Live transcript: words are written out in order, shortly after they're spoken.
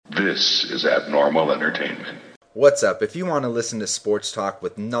This is Abnormal Entertainment. What's up? If you want to listen to sports talk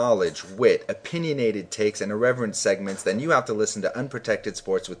with knowledge, wit, opinionated takes, and irreverent segments, then you have to listen to Unprotected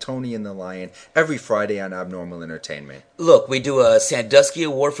Sports with Tony and the Lion every Friday on Abnormal Entertainment. Look, we do a Sandusky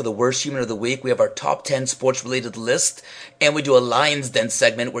Award for the Worst Human of the Week. We have our top 10 sports-related list. And we do a Lion's Den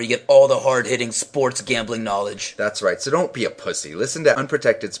segment where you get all the hard-hitting sports gambling knowledge. That's right, so don't be a pussy. Listen to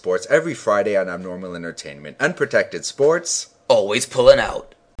Unprotected Sports every Friday on Abnormal Entertainment. Unprotected Sports. Always pulling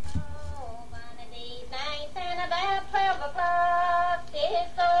out. About 12 o'clock,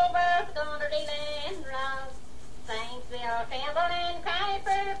 this old bird's gonna land rock. Saints will tremble and cry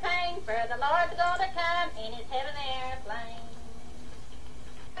for pain, for the Lord's gonna come in his heaven airplane.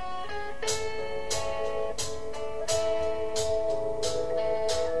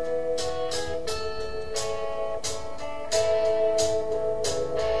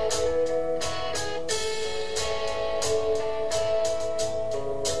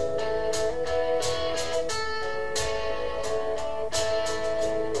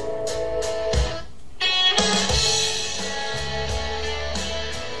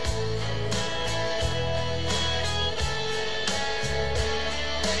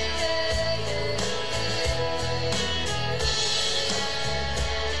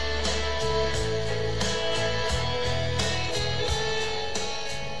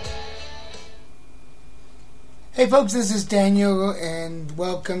 Hey folks, this is Daniel and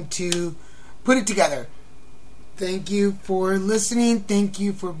welcome to Put It Together. Thank you for listening. Thank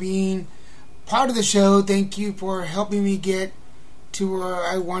you for being part of the show. Thank you for helping me get to where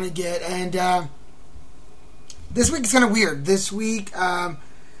I want to get. And this week is kind of weird. This week, and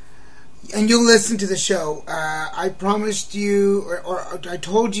you'll listen to the show. I promised you, or I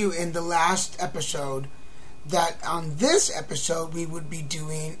told you in the last episode that on this episode we would be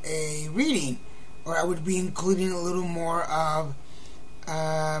doing a reading. Or I would be including a little more of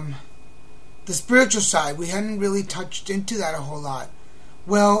the spiritual side. We hadn't really touched into that a whole lot.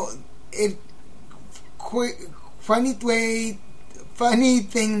 Well, funny thing,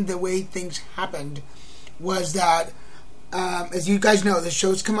 the way things happened was that, as you guys know, the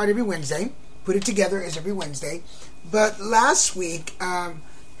shows come out every Wednesday. Put It Together is every Wednesday. But last week,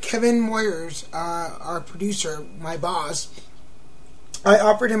 Kevin Moyers, our producer, my boss, I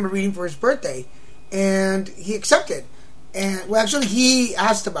offered him a reading for his birthday. And he accepted. And, well, actually, he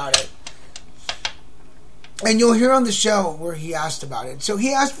asked about it. And you'll hear on the show where he asked about it. So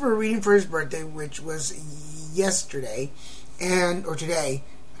he asked for a reading for his birthday, which was yesterday. Or today.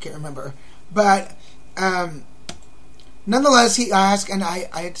 I can't remember. But, nonetheless, he asked, and I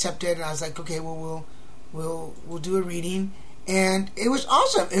accepted. And I was like, okay, well, we'll do a reading. And it was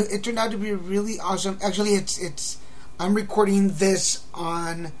awesome. It turned out to be really awesome. Actually, I'm recording this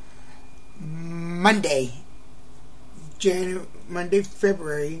on Monday,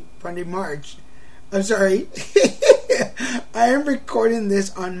 March. I'm sorry. I am recording this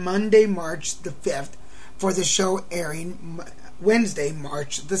on Monday, March the 5th, for the show airing Wednesday,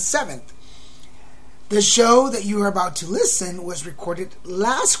 March the 7th. The show that you are about to listen was recorded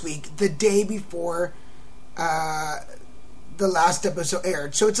last week, the day before the last episode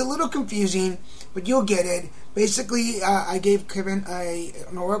aired. So it's a little confusing, but you'll get it. Basically, I gave Kevin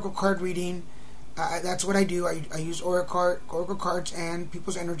an oracle card reading. That's what I do. I use oracle cards and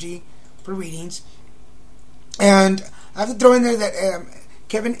people's energy for readings. And I have to throw in there that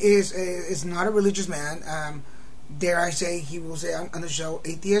Kevin is not a religious man. Dare I say, he will say on the show,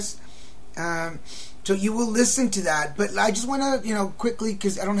 atheist. So you will listen to that. But I just want to, quickly,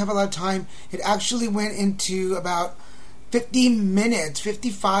 because I don't have a lot of time, it actually went into about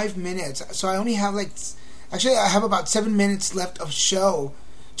 55 minutes. So I only have actually, I have about 7 minutes left of show.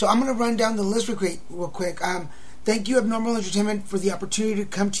 So I'm going to run down the list real quick. Thank you, Abnormal Entertainment, for the opportunity to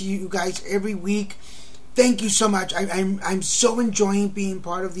come to you guys every week. Thank you so much. I'm so enjoying being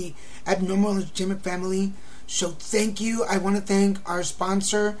part of the Abnormal Entertainment family. So thank you. I want to thank our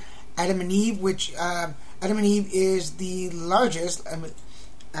sponsor, Adam and Eve, which Adam and Eve is the largest.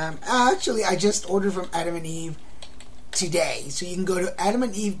 Actually, I just ordered from Adam and Eve today. So you can go to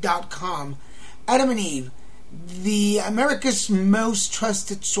adamandeve.com. Adam and Eve, the America's most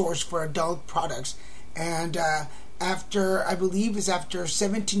trusted source for adult products. And after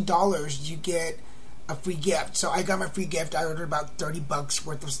 $17, you get a free gift. So I got my free gift. I ordered about $30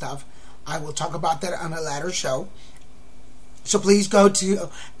 worth of stuff. I will talk about that on a later show. So please go to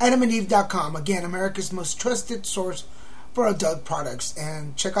adamandeve.com. Again, America's most trusted source for adult products.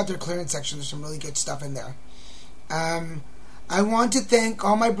 And check out their clearance section. There's some really good stuff in there. I want to thank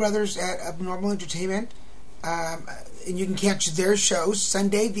all my brothers at Abnormal Entertainment. And you can catch their shows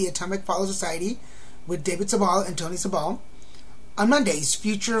Sunday, The Atomic Follow Society, with David Sabal and Tony Sabal. On Mondays,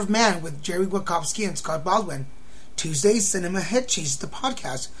 Future of Man with Jerry Wachowski and Scott Baldwin. Tuesdays, Cinema Head Cheese, the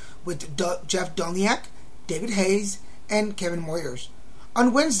podcast with Jeff Dolniak, David Hayes, and Kevin Moyers.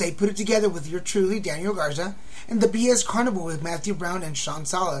 On Wednesday, Put It Together with your truly, Daniel Garza, and the BS Carnival with Matthew Brown and Sean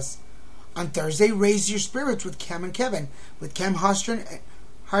Salas. On Thursday, Raise Your Spirits with Cam and Kevin, with Cam Harston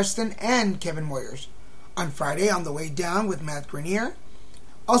and Kevin Moyers. On Friday, On the Way Down with Matt Grenier.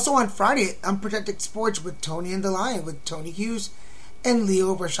 Also on Friday, Unprotected Sports with Tony and the Lion with Tony Hughes and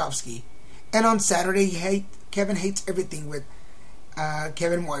Leo Warshawski. And on Saturday, Kevin Hates Everything with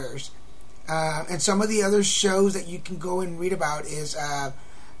Kevin Moyers. And some of the other shows that you can go and read about is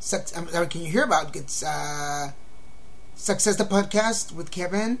can you hear about? It's Success the Podcast with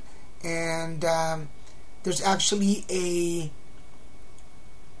Kevin, and there's actually a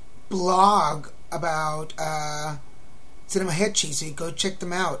blog about Cinema Head Cheese, so you go check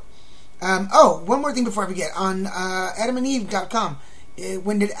them out. One more thing before I forget. On adamandeve.com,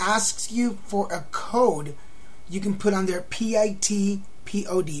 when it asks you for a code, you can put on there PITPOD,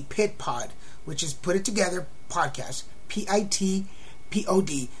 PitPod, which is Put It Together Podcast,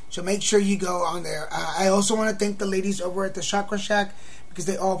 PITPOD. So make sure you go on there. I also want to thank the ladies over at the Chakra Shack, because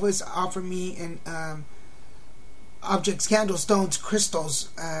they always offer me objects, candles, stones, crystals,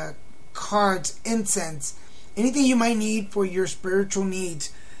 cards, incense, anything you might need for your spiritual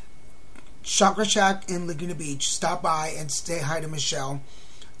needs. Chakra Shack in Laguna Beach. Stop by and say hi to Michelle.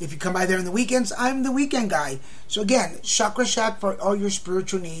 If you come by there on the weekends, I'm the weekend guy. So again, Chakra Shack for all your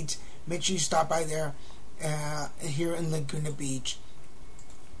spiritual needs. Make sure you stop by there here in Laguna Beach.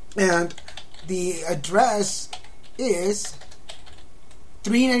 And the address is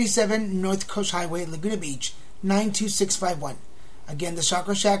 397 North Coast Highway, Laguna Beach, 92651. Again, the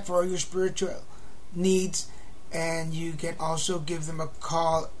Chakra Shack for all your spiritual needs. And you can also give them a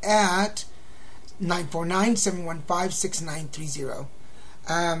call at 949-715-6930.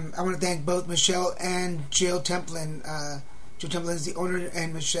 I want to thank both Michelle and Jill Templin. Jill Templin is the owner,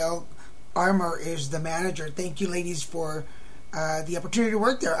 and Michelle Armour is the manager. Thank you, ladies, for the opportunity to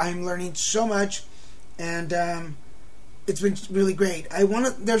work there. I'm learning so much, and it's been really great.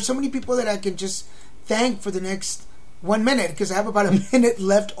 There's so many people that I can just thank for the next 1 minute, because I have about a minute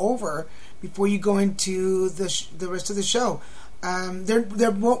left over before you go into the rest of the show.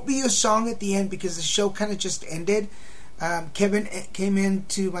 There won't be a song at the end because the show kind of just ended. Kevin came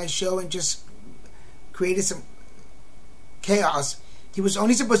into my show and just created some chaos. He was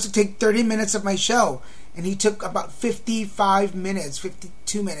only supposed to take 30 minutes of my show, and he took about 55 minutes,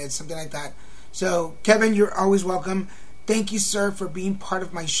 52 minutes, something like that. So, Kevin, you're always welcome. Thank you, sir, for being part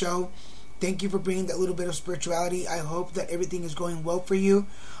of my show. Thank you for bringing that little bit of spirituality. I hope that everything is going well for you.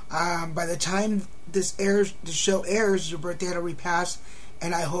 By the time the show airs, your birthday had already passed,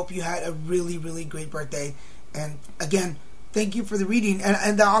 and I hope you had a really, really great birthday. And again, thank you for the reading.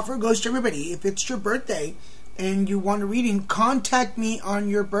 And the offer goes to everybody. If it's your birthday and you want a reading, contact me on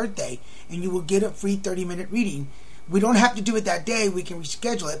your birthday, and you will get a free 30-minute reading. We don't have to do it that day. We can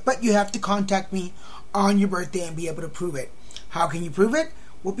reschedule it, but you have to contact me on your birthday and be able to prove it. How can you prove it?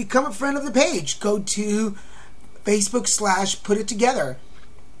 Well, become a friend of the page. Go to Facebook/Put It Together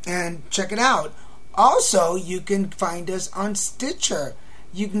and check it out. Also, you can find us on Stitcher.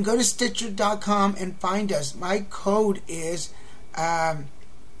 You can go to Stitcher.com and find us. My code is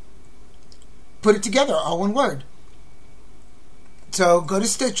Put It Together, all one word. So go to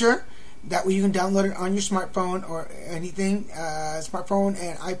Stitcher. That way you can download it on your smartphone or anything. Smartphone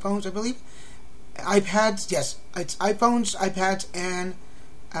and iPhones, I believe. iPads, yes. It's iPhones, iPads, and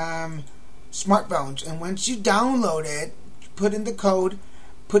smartphones. And once you download it, put in the code,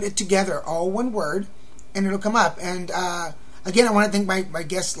 Put It Together, all one word, and it'll come up. And again, I want to thank my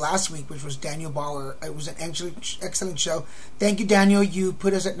guest last week, which was Daniel Bauer. It was an excellent show. Thank you, Daniel. You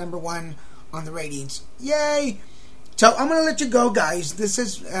put us at number 1 on the ratings. Yay! So I'm going to let you go, guys. This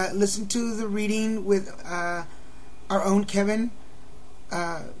is listen to the reading with our own Kevin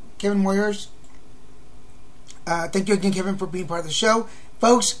Moyers. Thank you again, Kevin, for being part of the show.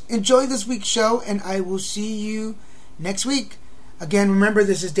 Folks, enjoy this week's show, and I will see you next week. Again, remember,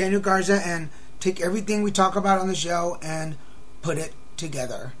 this is Daniel Garza, and take everything we talk about on the show and put it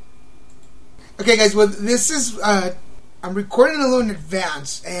together. Okay, guys, well, this is, I'm recording a little in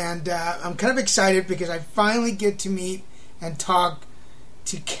advance, and I'm kind of excited because I finally get to meet and talk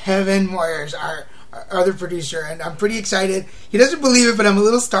to Kevin Moyers, our other producer, and I'm pretty excited. He doesn't believe it, but I'm a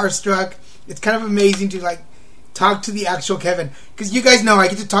little starstruck. It's kind of amazing to, talk to the actual Kevin, because you guys know I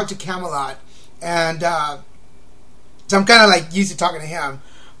get to talk to Camelot, and so I'm kind of used to talking to him.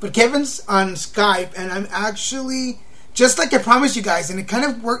 But Kevin's on Skype, and I'm actually, just like I promised you guys, and it kind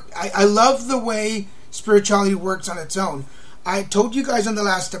of worked. I love the way spirituality works on its own. I told you guys on the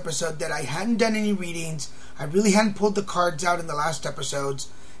last episode that I hadn't done any readings. I really hadn't pulled the cards out in the last episodes.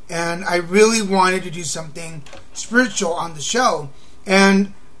 And I really wanted to do something spiritual on the show.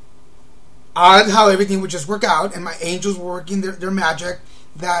 And odd how everything would just work out. And my angels were working their magic.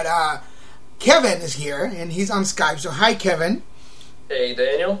 That Kevin is here. And he's on Skype. So hi, Kevin. Hey,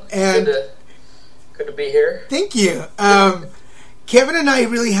 Daniel. And good to be here. Thank you. Kevin and I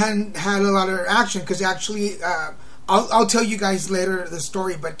really hadn't had a lot of action. Because actually... I'll tell you guys later the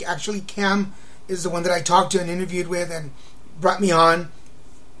story, but actually Cam is the one that I talked to and interviewed with and brought me on.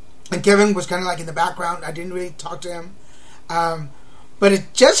 And Kevin was kind of like in the background. I didn't really talk to him. But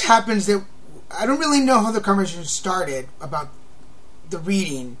it just happens that I don't really know how the conversation started about the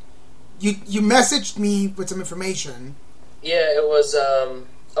reading. You messaged me with some information. Yeah, it was,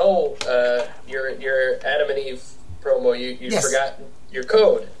 your Adam and Eve promo. You Yes. forgot your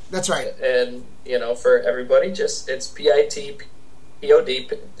code. That's right. And, for everybody, just, it's PITPOD.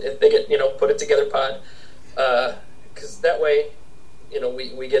 They get, put it together pod. Because that way,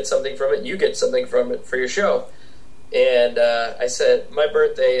 we get something from it. You get something from it for your show. And I said, my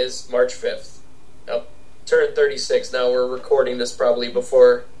birthday is March 5th. I'll turn 36. Now we're recording this probably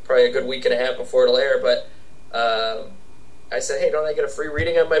a good week and a half before it'll air. But I said, hey, don't I get a free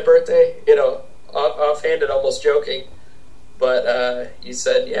reading on my birthday? Offhanded, almost joking. But you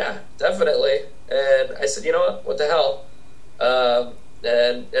said, yeah, definitely. And I said, you know what the hell?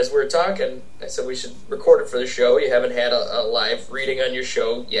 And as we were talking, I said we should record it for the show. You haven't had a live reading on your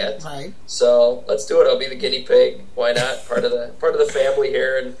show yet. Right. So let's do it. I'll be the guinea pig. Why not? Part of the family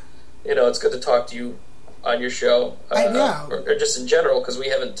here. And, it's good to talk to you on your show. Yeah. Or just in general, because we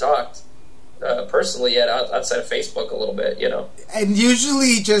haven't talked personally yet outside of Facebook a little bit, And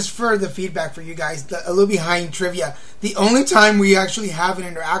usually, just for the feedback for you guys, a little behind trivia, the only time we actually have an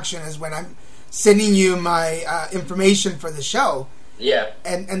interaction is when I'm sending you my information for the show. Yeah.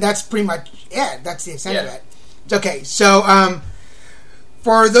 And that's pretty much it. That's the extent of it. Okay, so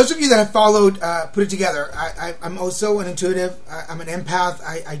for those of you that have followed Put It Together, I'm also an intuitive. I'm an empath.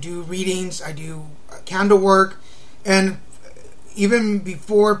 I do readings. I do candle work. And even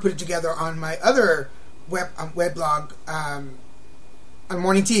before Put It Together on my other weblog, on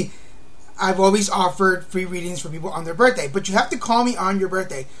Morning Tea, I've always offered free readings for people on their birthday. But you have to call me on your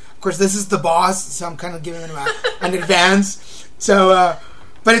birthday. Of course, this is the boss, so I'm kind of giving him an advance. So,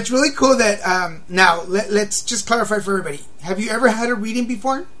 but it's really cool that, now, let's just clarify for everybody. Have you ever had a reading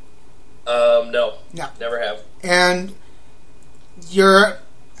before? No. No. Never have. And you're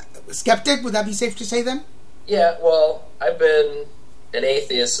a skeptic? Would that be safe to say then? Yeah, well, I've been an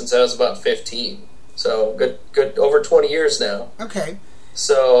atheist since I was about 15. So, good over 20 years now. Okay.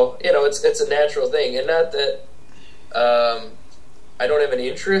 So, it's a natural thing. And not that I don't have any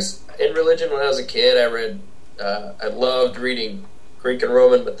interest in religion. When I was a kid, I loved reading Greek and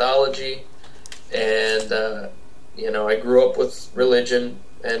Roman mythology. And, I grew up with religion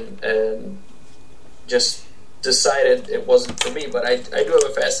and just decided it wasn't for me. But I do have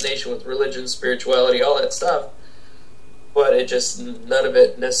a fascination with religion, spirituality, all that stuff. But none of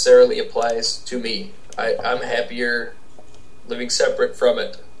it necessarily applies to me. I'm happier living separate from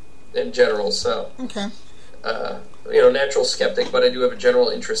it in general. So, okay. Natural skeptic, but I do have a general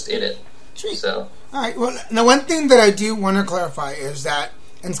interest in it. Sweet. So, all right. Well, the one thing that I do want to clarify is that,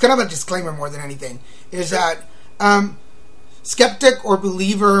 and it's kind of a disclaimer more than anything, is that skeptic or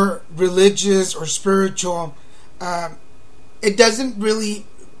believer, religious or spiritual, it doesn't really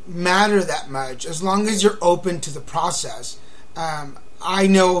matter that much as long as you're open to the process. I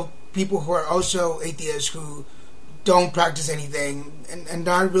know people who are also atheists who don't practice anything and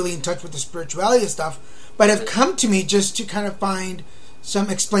aren't really in touch with the spirituality stuff, but have come to me just to kind of find some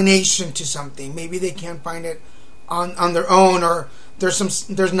explanation to something. Maybe they can't find it on their own, or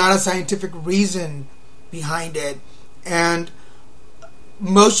there's not a scientific reason behind it. And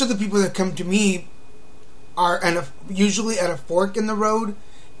most of the people that come to me are usually at a fork in the road,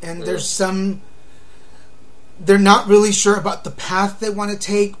 and they're not really sure about the path they want to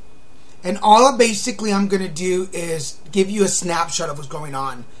take. And all I'm going to do is give you a snapshot of what's going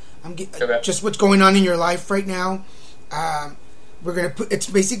on. Just what's going on in your life right now. We're going to put, it's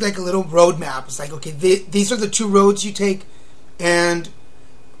basically like a little roadmap. It's like, okay, these are the two roads you take, and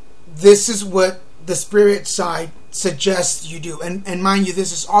this is what the spirit side suggests you do. And mind you,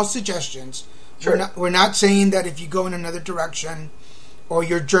 this is all suggestions. Sure. We're not saying that if you go in another direction or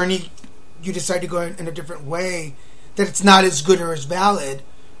your journey, you decide to go in a different way, that it's not as good or as valid.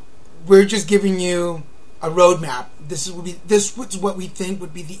 We're just giving you a roadmap. This is what we think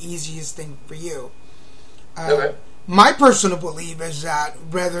would be the easiest thing for you. Okay. My personal belief is that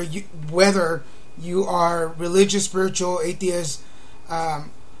whether you are religious, spiritual, atheist,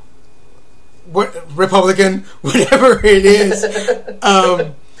 Republican, whatever it is.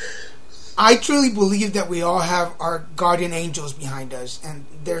 I truly believe that we all have our guardian angels behind us, and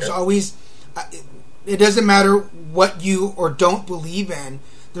there's always, it doesn't matter what you or don't believe in,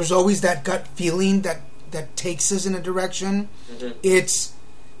 there's always that gut feeling that takes us in a direction. It's,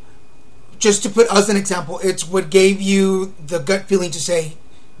 just to put us an example, it's what gave you the gut feeling to say,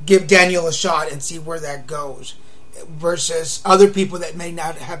 give Daniel a shot and see where that goes, versus other people that may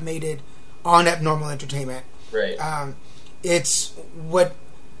not have made it on Abnormal Entertainment. Right. It's what,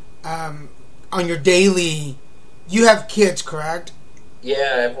 on your daily, you have kids, correct?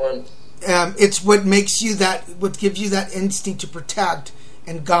 Yeah, I have one. It's what makes you what gives you that instinct to protect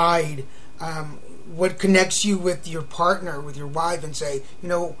and guide, what connects you with your partner, with your wife, and say,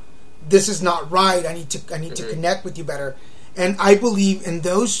 this is not right. I need to connect with you better. And I believe in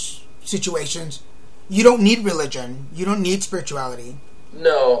those situations, you don't need religion. You don't need spirituality.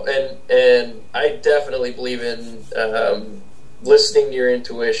 No, and I definitely believe in listening to your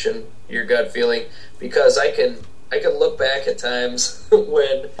intuition, your gut feeling, because I can look back at times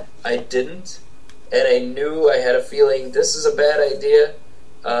when I didn't, and I knew I had a feeling this is a bad idea.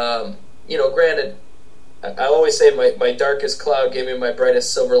 Granted, I always say my darkest cloud gave me my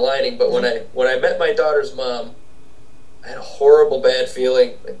brightest silver lining, but when I met my daughter's mom, I had a horrible bad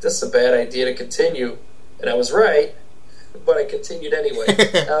feeling, like this is a bad idea to continue, and I was right, but I continued anyway.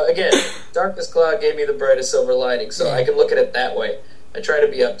 Again, darkest cloud gave me the brightest silver lining, so I can look at it that way. I try to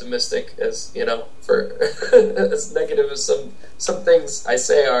be optimistic, as for as negative as some things I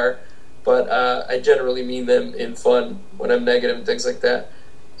say are, but I generally mean them in fun when I'm negative and things like that.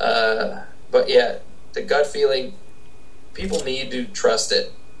 But yeah, the gut feeling, people need to trust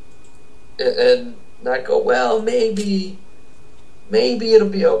it and not go, well, maybe it'll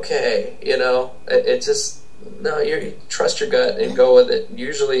be okay. It just, no, you trust your gut and go with it.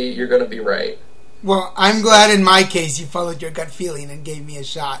 Usually you're going to be right. Well, I'm glad in my case you followed your gut feeling and gave me a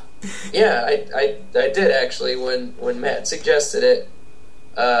shot. Yeah, I did actually. When Matt suggested it,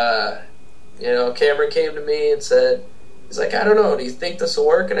 Cameron came to me and said, he's like, I don't know, do you think this will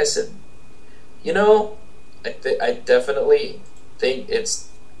work? And I said, I definitely think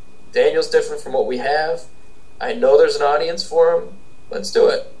Daniel's different from what we have. I know there's an audience for him. Let's do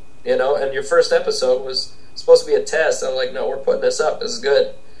it. And your first episode was supposed to be a test. I'm like, no, we're putting this up. This is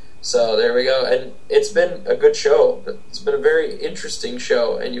good. So there we go. And it's been a good show. It's been a very interesting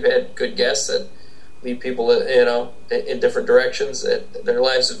show, and you've had good guests that lead people, in different directions. Their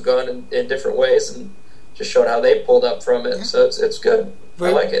lives have gone in different ways, and just showed how they pulled up from it. So it's good. I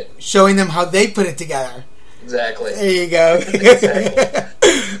like it. Showing them how they put it together. Exactly. There you go. Exactly.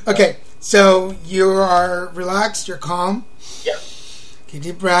 Okay, so you are relaxed. You're calm. Yeah. Okay,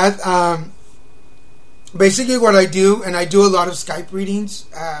 deep breath. Basically what I do, and I do a lot of Skype readings,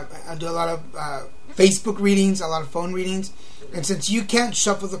 I do a lot of Facebook readings, a lot of phone readings, and since you can't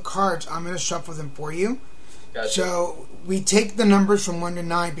shuffle the cards, I'm going to shuffle them for you. Gotcha. So we take the numbers from 1 to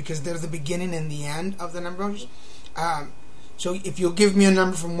 9 because they're the beginning and the end of the numbers. So if you'll give me a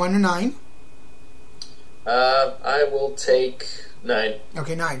number from 1 to 9. I will take 9.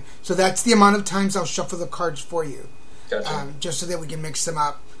 Okay, 9. So that's the amount of times I'll shuffle the cards for you. Gotcha. Just so that we can mix them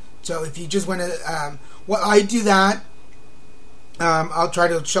up. So if you just want to, while I do that, I'll try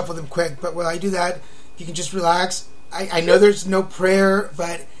to shuffle them quick, but while I do that, you can just relax. I know there's no prayer,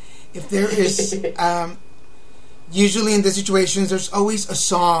 but if there is, usually in the situations, there's always a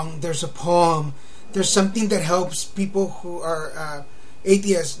song, there's a poem, there's something that helps people who are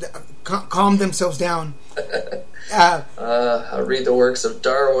atheists calm themselves down. I'll read the works of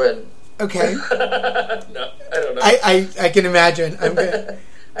Darwin. Okay. No, I don't know. I can imagine. I'm good.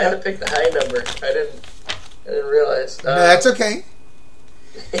 I had to pick the high number. I didn't realize. No, that's okay.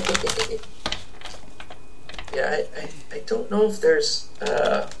 Yeah, I don't know if there's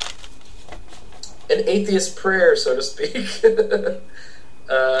an atheist prayer, so to speak.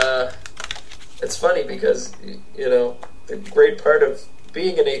 It's funny because, the great part of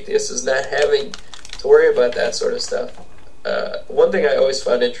being an atheist is not having to worry about that sort of stuff. One thing I always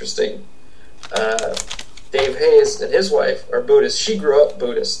found interesting, Dave Hayes and his wife are Buddhists. She grew up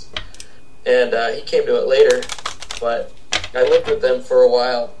Buddhist, and he came to it later, but I lived with them for a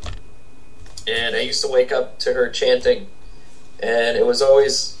while, and I used to wake up to her chanting, and it was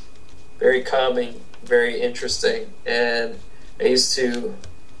always very calming, very interesting, and I used to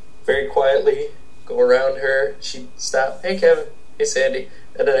very quietly go around her. She'd stop, hey Kevin, hey Sandy,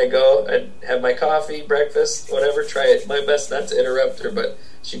 and then I'd have my coffee, breakfast, whatever, try my best not to interrupt her, but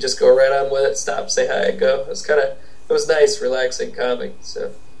she'd just go right on with it, stop, say hi, and go. It was nice, relaxing, calming.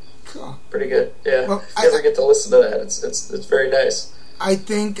 So Cool. Pretty good. Yeah. Well, if you ever get to listen to that, it's very nice. I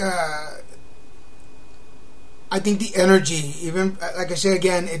think the energy, even like I said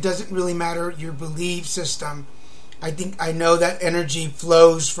again, it doesn't really matter your belief system. I know that energy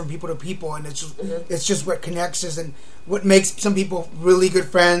flows from people to people, and it's just what connects us and what makes some people really good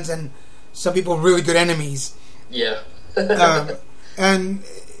friends and some people really good enemies. Yeah. And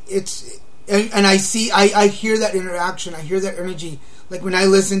I hear that interaction. I hear that energy. Like when I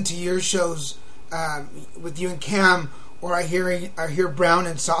listen to your shows with you and Cam, or I hear Brown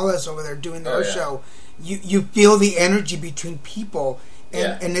and Solace over there doing their show. You feel the energy between people,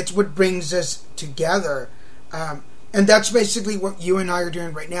 and it's what brings us together. And that's basically what you and I are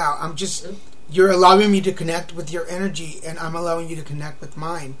doing right now. You're allowing me to connect with your energy, and I'm allowing you to connect with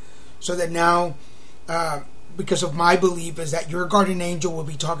mine. So that now, because of my belief, is that your guardian angel will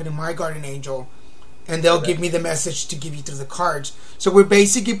be talking to my guardian angel, and they'll give me the message to give you through the cards. So we're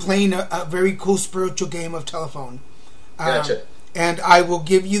basically playing a very cool spiritual game of telephone. Gotcha. And I will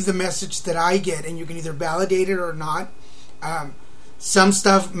give you the message that I get, and you can either validate it or not. Some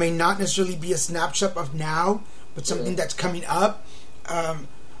stuff may not necessarily be a snapshot of now, but something that's coming up.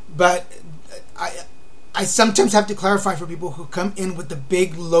 But I sometimes have to clarify for people who come in with the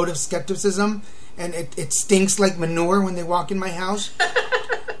big load of skepticism, and it stinks like manure when they walk in my house.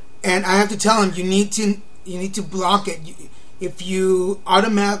 And I have to tell them, you need to block it. If you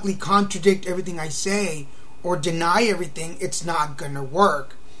automatically contradict everything I say or deny everything, it's not going to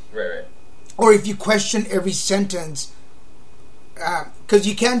work. Right. Or if you question every sentence, because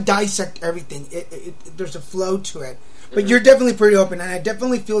you can't dissect everything. There's a flow to it. But you're definitely pretty open, and I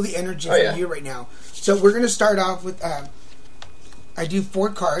definitely feel the energy from you right now. So we're going to start off with, I do 4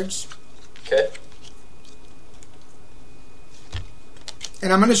 cards. Okay.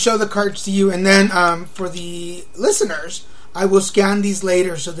 And I'm going to show the cards to you, and then for the listeners, I will scan these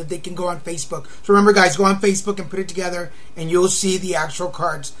later so that they can go on Facebook. So remember, guys, go on Facebook and put it together, and you'll see the actual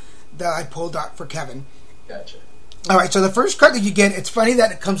cards that I pulled out for Kevin. Gotcha. All right, so the first card that you get, it's funny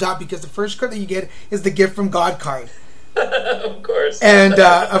that it comes out because the first card that you get is the Gift from God card. Of course. And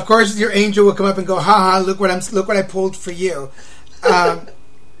of course, your angel will come up and go, "Ha ha! Look what I pulled for you."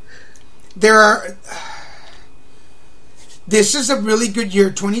 This is a really good year.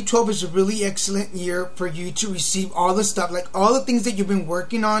 2012 is a really excellent year for you to receive all the stuff, like all the things that you've been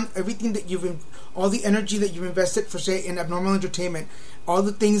working on, everything that all the energy that you've invested for, say, in Abnormal Entertainment, all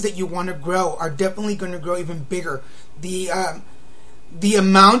the things that you want to grow are definitely going to grow even bigger. The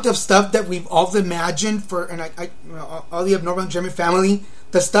amount of stuff that we've all imagined for, and all the Abnormal Entertainment family,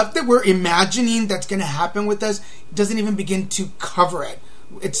 the stuff that we're imagining that's going to happen with us doesn't even begin to cover it.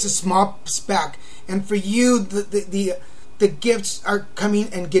 It's a small speck, and for you, the gifts are coming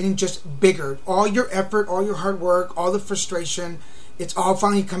and getting just bigger. All your effort, all your hard work, all the frustration, it's all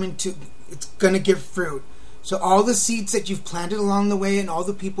finally it's going to give fruit. So all the seeds that you've planted along the way and all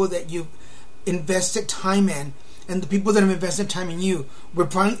the people that you've invested time in and the people that have invested time in you,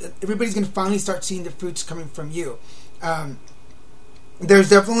 everybody's going to finally start seeing the fruits coming from you. There's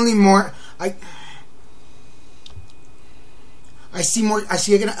definitely more. I see more. I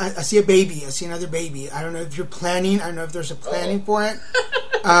see a baby. I see another baby. I don't know if you're planning. I don't know if there's a planning for it.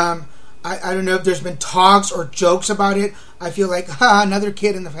 I don't know if there's been talks or jokes about it. I feel like another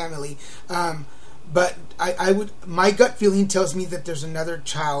kid in the family. But my gut feeling tells me that there's another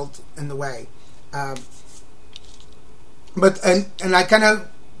child in the way. But I kind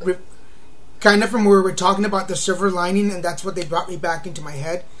of from where we're talking about the silver lining, and that's what they brought me back into my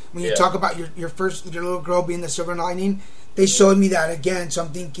head when you talk about your little girl being the silver lining. They showed me that again, so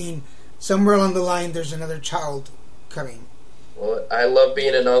I'm thinking somewhere along the line there's another child coming. Well, I love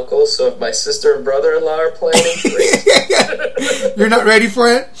being an uncle, so if my sister and brother-in-law are planning, great. You're not ready for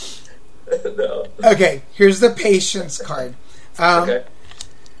it? No. Okay, here's the patience card. Okay.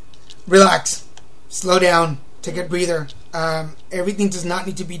 Relax. Slow down. Take a breather. Everything does not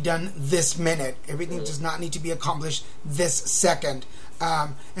need to be done this minute. Everything does not need to be accomplished this second.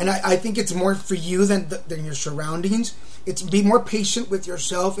 And I think it's more for you than your surroundings. It's be more patient with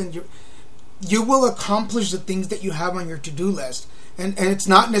yourself, and you will accomplish the things that you have on your to-do list. And it's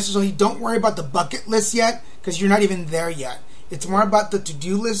not necessarily, don't worry about the bucket list yet, because you're not even there yet. It's more about the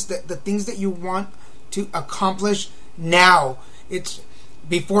to-do list, the things that you want to accomplish now. It's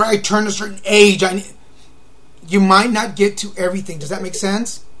before I turn a certain age, you might not get to everything. Does that make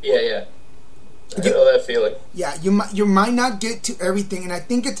sense? Yeah. I know that feeling. Yeah, you might not get to everything, and I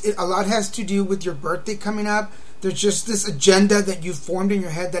think a lot has to do with your birthday coming up. There's just this agenda that you formed in your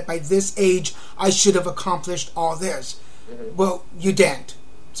head that by this age I should have accomplished all this. Mm-hmm. Well, you didn't,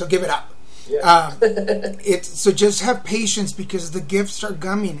 so give it up. Yeah. So just have patience because the gifts are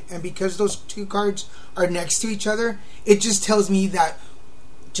coming, and because those two cards are next to each other, it just tells me that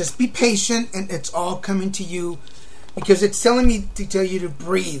just be patient and it's all coming to you, because it's telling me to tell you to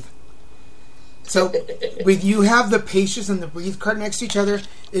breathe. So with you have the patience and the breathe card next to each other,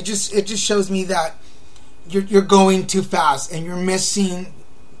 it just shows me that you're going too fast and you're missing.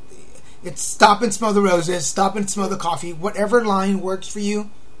 It's stop and smell the roses, stop and smell the coffee. Whatever line works for you,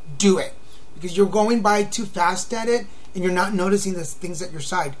 do it. Because you're going by too fast at it and you're not noticing the things at your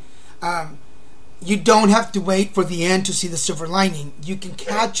side. You don't have to wait for the end to see the silver lining. You can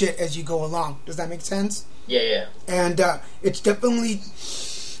catch it as you go along. Does that make sense? Yeah. And it's definitely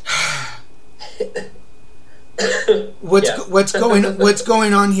what's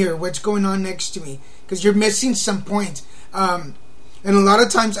going on here? What's going on next to me? Because you're missing some points. And a lot of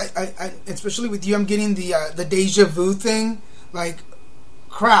times, I especially with you, I'm getting the deja vu thing. Like,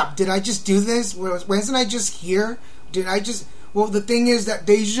 crap, did I just do this? Wasn't I just here? Did I just... Well, the thing is that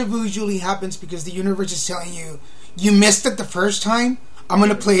deja vu usually happens because the universe is telling you, you missed it the first time, I'm going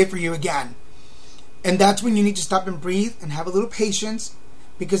to play it for you again. And that's when you need to stop and breathe and have a little patience,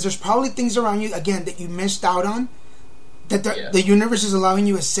 because there's probably things around you, again, that you missed out on, that the universe is allowing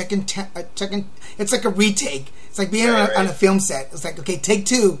you a second, it's like a retake. It's like being on a film set. It's like, okay, take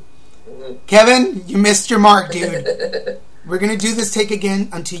two. Mm-hmm. Kevin, you missed your mark, dude. We're going to do this take again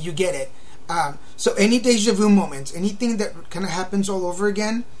until you get it. So any deja vu moments, anything that kind of happens all over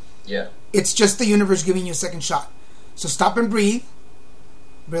again, it's just the universe giving you a second shot. So stop and breathe,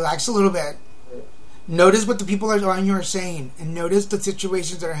 relax a little bit, notice what the people around you are saying, and notice the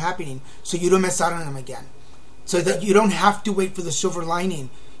situations that are happening, so you don't miss out on them again. So that you don't have to wait for the silver lining.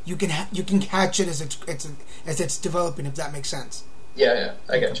 You can catch it as it's developing, if that makes sense. Yeah,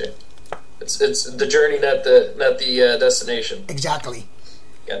 I got you. It's the journey, not the destination. Exactly.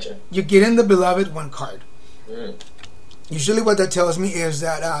 Gotcha. You get in the Beloved One card. Usually what that tells me is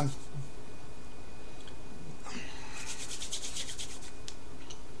that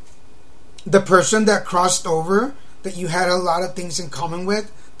the person that crossed over, that you had a lot of things in common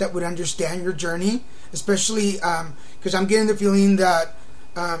with, that would understand your journey, especially because I'm getting the feeling that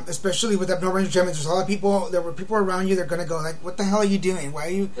especially with Abnormal Entertainment, there's a lot of people, there were people around you that are going to go like, what the hell are you doing?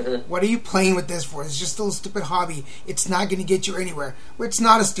 What are you playing with this for? It's just a little stupid hobby. It's not going to get you anywhere. Well, it's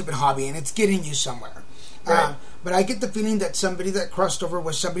not a stupid hobby, and it's getting you somewhere. Right. But I get the feeling that somebody that crossed over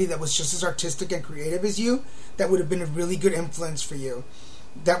was somebody that was just as artistic and creative as you, that would have been a really good influence for you.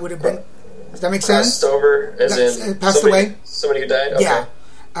 That would have been... Does that make sense? Crossed over, as in... Passed away? Somebody who died? Okay. Yeah.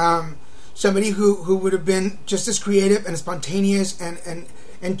 Somebody who would have been just as creative and spontaneous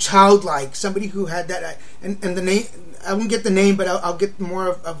and childlike. Somebody who had that... And the name... I won't get the name, but I'll get more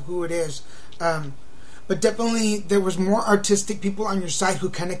of who it is. But definitely there was more artistic people on your side who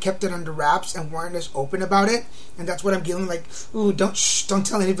kind of kept it under wraps and weren't as open about it. And that's what I'm feeling like, ooh, don't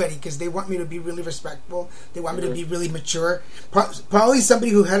tell anybody, because they want me to be really respectful. They want me to be really mature. Probably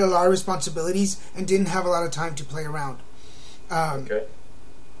somebody who had a lot of responsibilities and didn't have a lot of time to play around. Okay.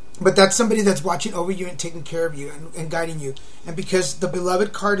 But that's somebody that's watching over you and taking care of you and guiding you. And because the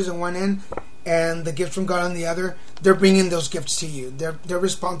Beloved card is on one end and the gift from God on the other, they're bringing those gifts to you. They're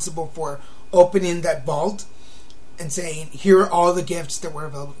responsible for opening that vault and saying, here are all the gifts that were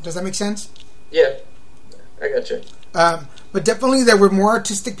available. Does that make sense? Yeah, I got you. But definitely there were more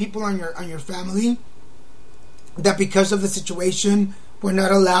artistic people on your family that, because of the situation, were not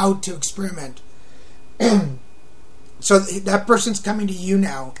allowed to experiment. So that person's coming to you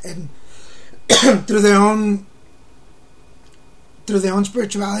now, and through their own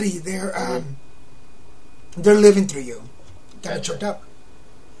spirituality, they're living through you. Got it choked up.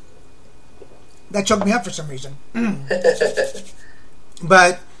 That choked me up for some reason.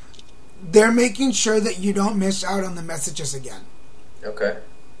 But they're making sure that you don't miss out on the messages again. Okay.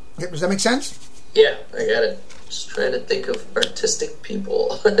 Does that make sense? Yeah, I got it. Just trying to think of artistic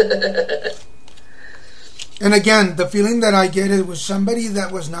people. And again, the feeling that I get, it was somebody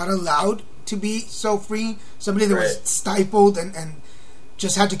that was not allowed to be so free. Somebody that was stifled and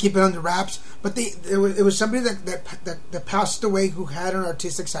just had to keep it under wraps. But it was somebody that passed away who had an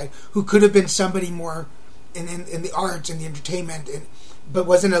artistic side, who could have been somebody more in the arts and the entertainment, but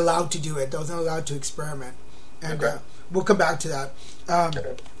wasn't allowed to do it. Wasn't allowed to experiment. And we'll come back to that.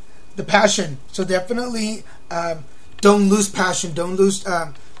 The passion. So definitely don't lose passion. Don't lose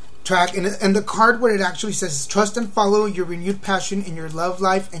track. And the card, what it actually says is, trust and follow your renewed passion in your love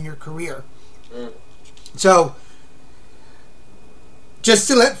life and your career. So just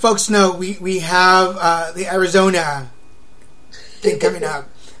to let folks know, we have the Arizona thing coming up.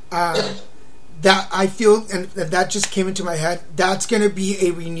 That I feel, and that just came into my head, that's going to be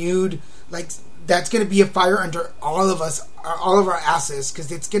a renewed like that's going to be a fire under all of us, all of our asses,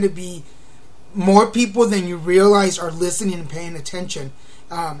 because it's going to be more people than you realize are listening and paying attention.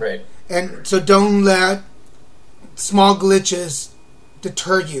 Right. And so don't let small glitches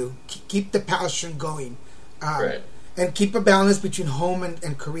deter you. Keep the passion going. Right. And keep a balance between home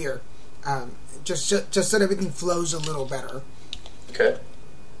and career. Just so that everything flows a little better. Okay.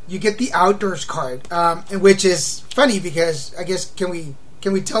 You get the outdoors card, which is funny because I guess can we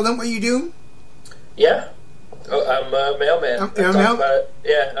tell them what you do? Yeah. Oh, I'm a mailman. You're I've a talked about it,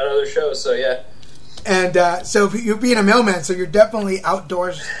 yeah, on other shows, so yeah. And so you're being a mailman, so you're definitely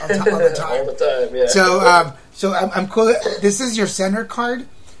outdoors all the time. All the time, yeah. So I'm cool. This is your center card,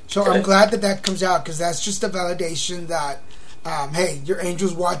 so Okay. I'm glad that comes out because that's just a validation that, hey, your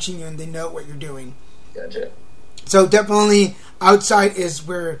angel's watching you and they know what you're doing. Gotcha. So definitely outside is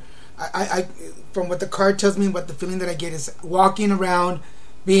where I from what the card tells me, what the feeling that I get is walking around,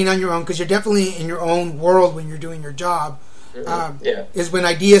 being on your own, because you're definitely in your own world when you're doing your job. Yeah. Is when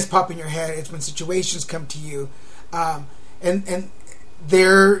ideas pop in your head. It's when situations come to you, and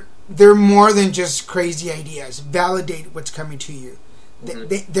they're more than just crazy ideas. Validate what's coming to you.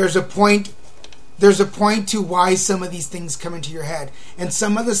 There's a point. There's a point to why some of these things come into your head, and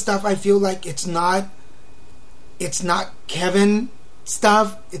some of the stuff I feel like it's not Kevin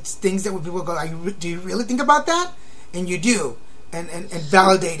stuff. It's things that when people go, "Do you really think about that?" And you do, and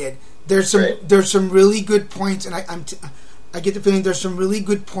validate it. There's some really good points, and I get the feeling there's some really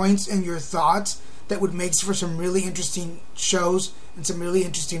good points in your thoughts that would make for some really interesting shows and some really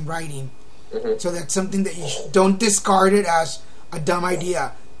interesting writing. So that's something that you don't discard it as a dumb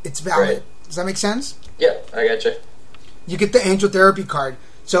idea. It's valid. Right. Does that make sense? Yeah, I gotcha. You get the angel therapy card.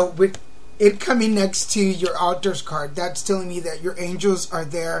 So with it coming next to your outdoors card, that's telling me that your angels are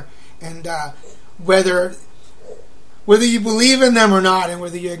there, and whether you believe in them or not, and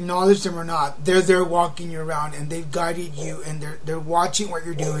whether you acknowledge them or not, they're there walking you around, and they've guided you, and they're watching what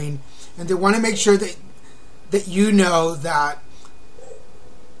you're doing, and they want to make sure that you know that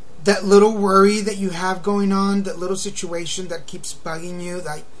little worry that you have going on, that little situation that keeps bugging you,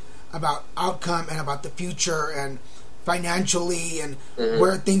 like about outcome and about the future and financially and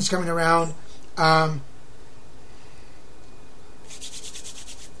where things coming around.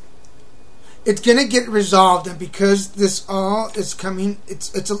 It's gonna get resolved, and because this all is coming,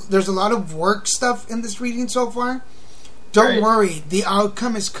 there's a lot of work stuff in this reading so far. Don't worry, the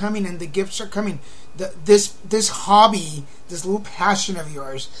outcome is coming, and the gifts are coming. This hobby, this little passion of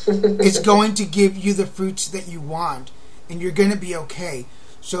yours, is going to give you the fruits that you want, and you're gonna be okay.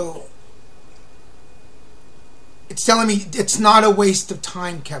 So it's telling me it's not a waste of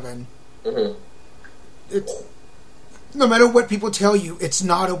time, Kevin. No matter what people tell you, it's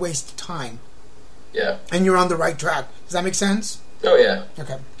not a waste of time. Yeah. And you're on the right track. Does that make sense? Oh, yeah.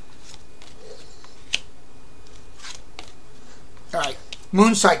 Okay. Alright.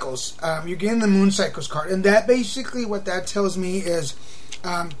 Moon cycles. You're getting the moon cycles card. And that basically what that tells me is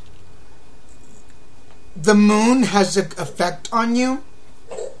the moon has an effect on you.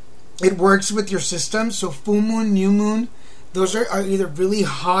 It works with your system. So full moon, new moon, those are either really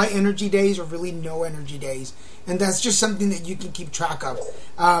high energy days or really no energy days. And that's just something that you can keep track of.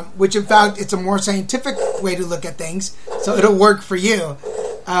 Which, in fact, it's a more scientific way to look at things. So it'll work for you.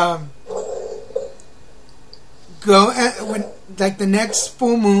 Go when like the next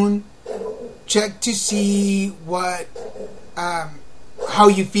full moon, check to see what how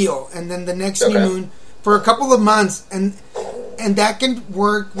you feel, and then the next new moon for a couple of months, and that can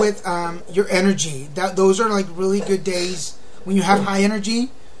work with your energy. Those are like really good days when you have high energy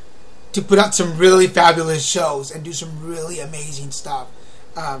to put out some really fabulous shows and do some really amazing stuff.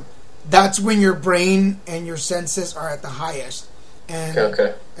 That's when your brain and your senses are at the highest. And,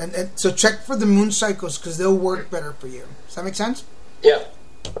 and so check for the moon cycles because they'll work better for you. Does that make sense? Yeah.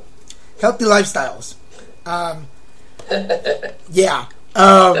 Healthy lifestyles. Yeah.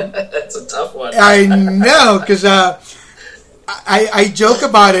 That's a tough one. I know, because I joke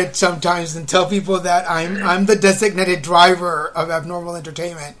about it sometimes and tell people that I'm the designated driver of Abnormal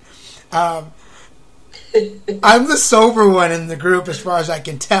Entertainment. I'm the sober one in the group as far as I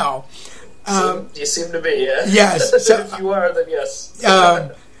can tell. You seem to be, yeah. Yes. So, if you are, then yes.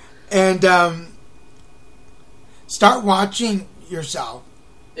 And start watching yourself.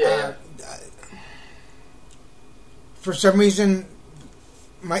 Yeah. For some reason,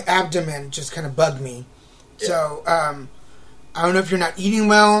 my abdomen just kind of bugged me. Yeah. So, I don't know if you're not eating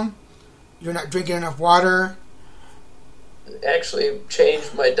well, you're not drinking enough water. Actually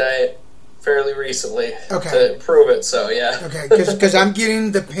changed my diet fairly recently to improve it, so yeah. Okay, because I'm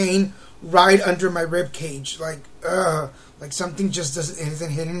getting the pain right under my rib cage, like something just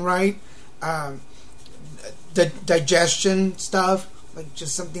isn't hitting right. the digestion stuff, like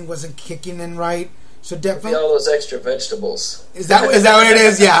just something wasn't kicking in right. So definitely all those extra vegetables. Is that what it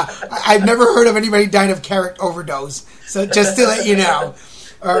is? Yeah, I've never heard of anybody dying of carrot overdose. So just to let you know,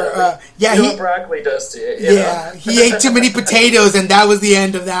 or broccoli does to you. Yeah, he ate too many potatoes, and that was the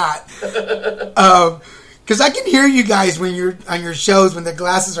end of that. Because I can hear you guys when you're on your shows when the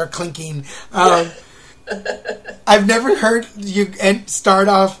glasses are clinking. I've never heard you start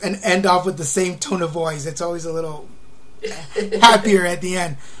off and end off with the same tone of voice. It's always a little happier at the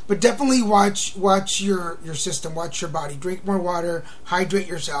end. But definitely watch your system, watch your body, drink more water, hydrate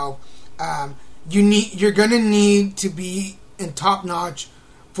yourself. You're gonna need to be in top notch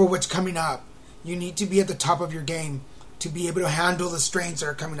for what's coming up. You need to be at the top of your game to be able to handle the strains that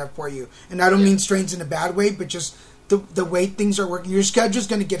are coming up for you. And I don't mean strains in a bad way, but just the way things are working. Your schedule's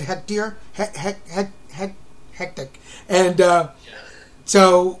going to get hectic, and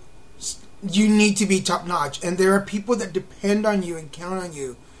so you need to be top notch. And there are people that depend on you and count on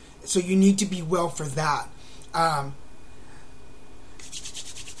you, so you need to be well for that.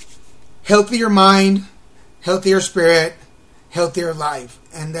 Healthier mind, healthier spirit, healthier life,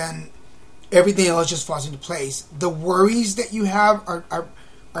 and then everything else just falls into place. The worries that you have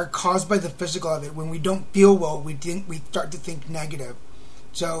are caused by the physical of it. When we don't feel well, we start to think negative.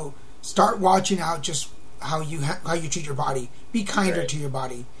 So start watching out just how you treat your body. Be kinder to your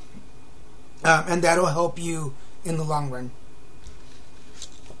body, and that'll help you in the long run.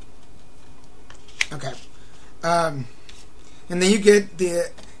 Okay, and then you get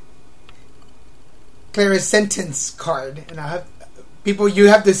the Clarisentence card, and I have people. You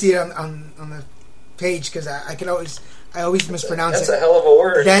have to see it on the page because I always mispronounce That's it. That's a hell of a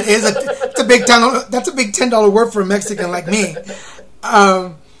word. That is that's a big $10 word for a Mexican like me.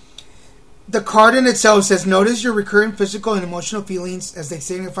 The card in itself says, "Notice your recurring physical and emotional feelings as they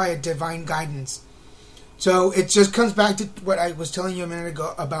signify a divine guidance." So it just comes back to what I was telling you a minute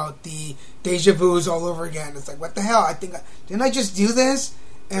ago about the deja vus all over again. It's like, what the hell? Didn't I just do this?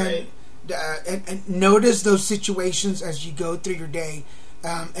 And and notice those situations as you go through your day,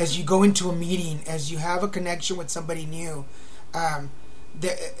 as you go into a meeting, as you have a connection with somebody new.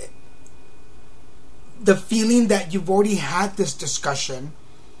 The feeling that you've already had this discussion,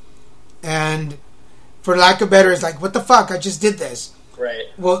 and for lack of better, it's like, what the fuck? I just did this. Right.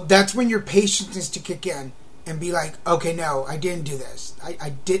 Well, that's when your patience is to kick in and be like, okay, no, I didn't do this.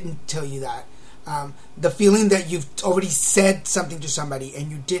 I didn't tell you that. The feeling that you've already said something to somebody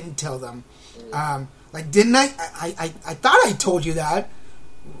and you didn't tell them. Like, didn't I thought I told you that.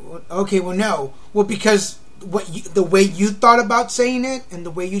 Okay, well, no. Well, because the way you thought about saying it and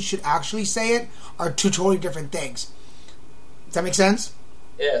the way you should actually say it are two totally different things. Does that make sense?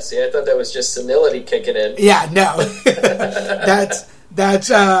 Yeah, see, I thought that was just senility kicking in. Yeah, no. That's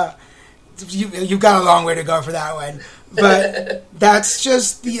you've got a long way to go for that one. But that's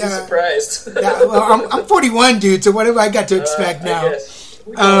just the... surprised. Well, I'm 41, dude, so what have I got to expect now? I guess.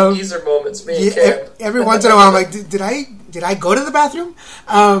 We go teaser moments, me and Cam. Every once in a while, I'm like, did I go to the bathroom?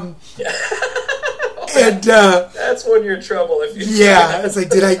 And that's when you're in trouble if you... Yeah, it's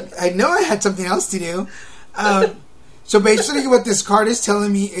like, I know I had something else to do. So basically what this card is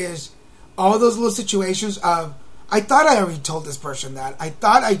telling me is all those little situations of, I thought I already told this person that. I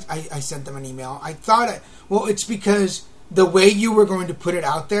thought I sent them an email. Well, it's because the way you were going to put it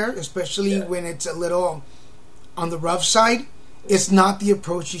out there, especially when it's a little on the rough side, it's not the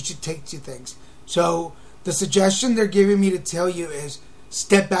approach you should take to things. So the suggestion they're giving me to tell you is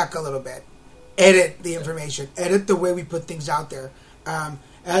step back a little bit. Edit the information. Edit the way we put things out there. I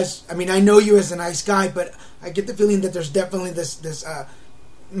know you as a nice guy, but I get the feeling that there's definitely this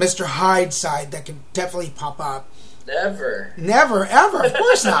Mr. Hyde side that can definitely pop up. Never, ever. Of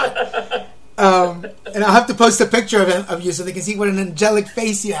course not. And I'll have to post a picture of you so they can see what an angelic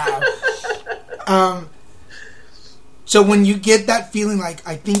face you have. So when you get that feeling like,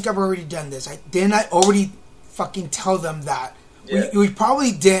 I think I've already done this. Didn't I already fucking tell them that? Yeah. We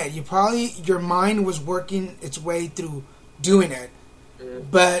probably did. Your mind was working its way through doing it.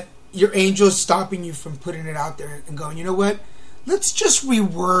 But your angel's stopping you from putting it out there and going, you know what? Let's just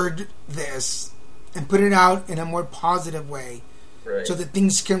reword this and put it out in a more positive way, so that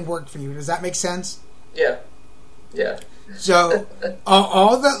things can work for you. Does that make sense? Yeah. So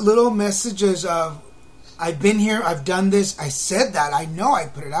all that little messages of, I've been here, I've done this, I said that, I know I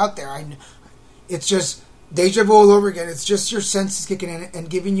put it out there. It's just deja vu all over again. It's just your senses kicking in and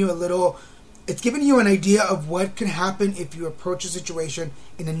giving you it's giving you an idea of what can happen if you approach a situation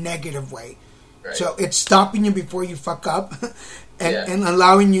in a negative way. Right. So it's stopping you before you fuck up and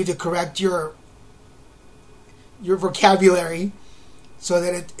allowing you to correct your vocabulary so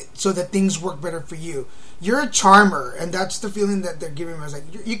that things work better for you. You're a charmer, and that's the feeling that they're giving me. I was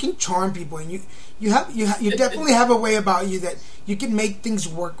like, you can charm people, and you definitely have a way about you that you can make things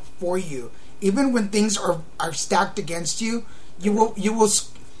work for you, even when things are stacked against you. You will,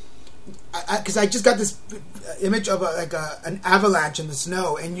 because I just got this image of an avalanche in the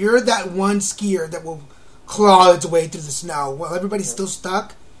snow, and you're that one skier that will claw its way through the snow while everybody's still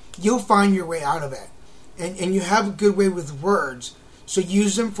stuck. You'll find your way out of it, and you have a good way with words. So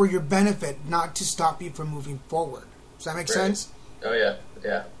use them for your benefit, not to stop you from moving forward. Does that make sense? Oh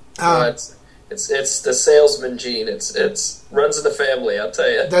yeah. It's the salesman gene. It's runs in the family. I'll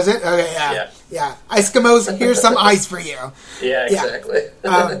tell you. Does it? Okay, yeah. Eskimos, here's some ice for you. Yeah, exactly.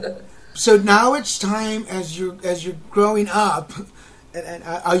 So now it's time as you're growing up, and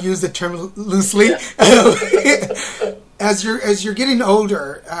I'll use the term loosely. Yeah. as you're getting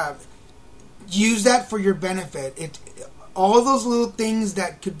older, use that for your benefit. All those little things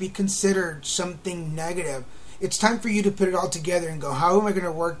that could be considered something negative, it's time for you to put it all together and go, how am I going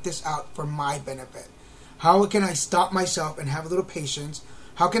to work this out for my benefit? How can I stop myself and have a little patience?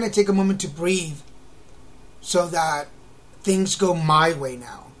 How can I take a moment to breathe so that things go my way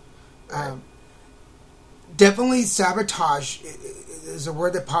now? Definitely sabotage is a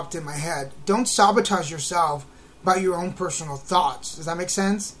word that popped in my head. Don't sabotage yourself by your own personal thoughts. Does that make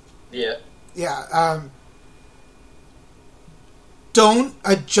sense? Yeah. Yeah. Don't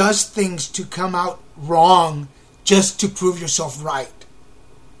adjust things to come out wrong just to prove yourself right.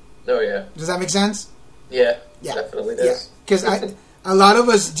 Oh, yeah. Does that make sense? Yeah. Definitely does. Yeah, because a lot of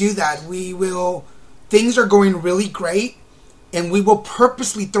us do that. Things are going really great, and we will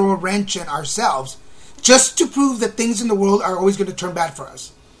purposely throw a wrench in ourselves just to prove that things in the world are always going to turn bad for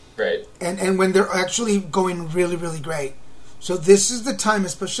us. Right. And when they're actually going really, really great. So this is the time,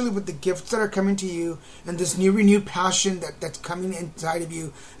 especially with the gifts that are coming to you and this new renewed passion that's coming inside of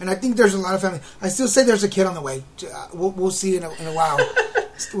you. And I think there's a lot of family. I still say there's a kid on the way. We'll see in a while.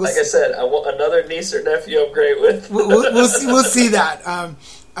 Like I said, I want another niece or nephew I'm great with. We'll see that.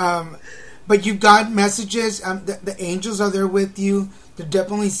 But you've got messages. The angels are there with you. They're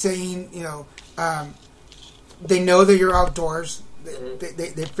definitely saying, they know that you're outdoors.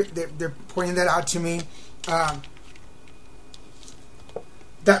 They're pointing that out to me.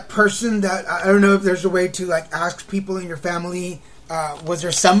 That person that, I don't know if there's a way to ask people in your family, was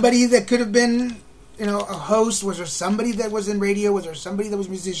there somebody that could have been, a host? Was there somebody that was in radio? Was there somebody that was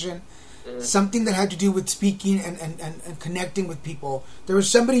a musician? Mm-hmm. Something that had to do with speaking and connecting with people. There was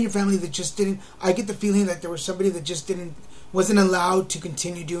somebody in your family that just didn't, I get the feeling that there was somebody that just wasn't allowed to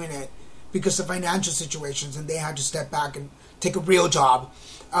continue doing it because of financial situations, and they had to step back and take a real job.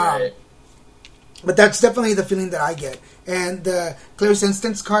 Right. But that's definitely the feeling that I get. And the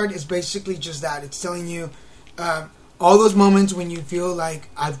Clairsentience card is basically just that. It's telling you all those moments when you feel like,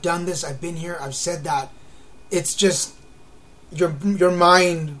 I've done this, I've been here, I've said that. It's just your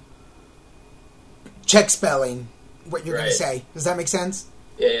mind check spelling what you're going to say. Does that make sense?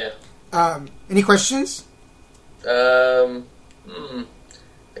 Yeah. Any questions? I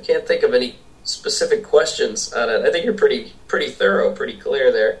can't think of any specific questions on it. I think you're pretty thorough, pretty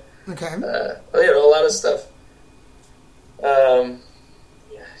clear there. Okay. A lot of stuff.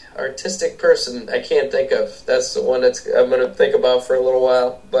 Artistic person, I can't think of. That's the one I'm going to think about for a little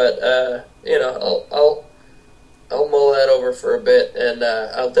while. But I'll mull that over for a bit, and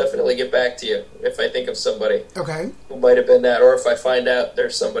I'll definitely get back to you if I think of somebody. Okay. Who might have been that, or if I find out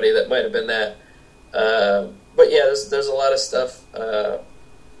there's somebody that might have been that. But yeah, there's a lot of stuff.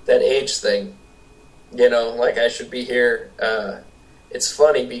 That age thing, I should be here. It's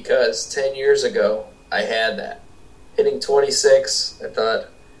funny because 10 years ago, I had that. Hitting 26, I thought,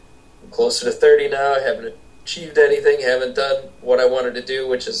 I'm closer to 30 now. I haven't achieved anything, haven't done what I wanted to do,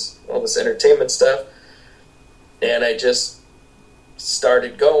 which is all this entertainment stuff. And I just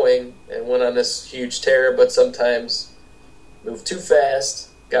started going and went on this huge tear, but sometimes moved too fast,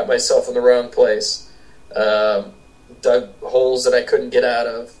 got myself in the wrong place, dug holes that I couldn't get out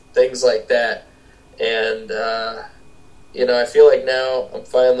of, things like that. And, I feel like now I'm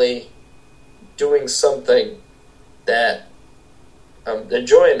finally doing something that I'm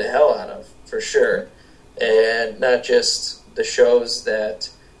enjoying the hell out of, for sure. And not just the shows that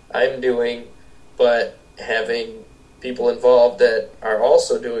I'm doing, but having people involved that are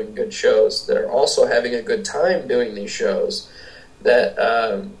also doing good shows, that are also having a good time doing these shows, that,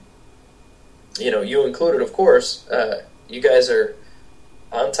 you included, of course. You guys are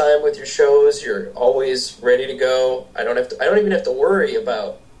on time with your shows. You're always ready to go. I don't even have to worry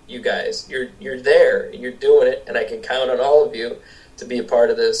about you guys. You're there and you're doing it, and I can count on all of you to be a part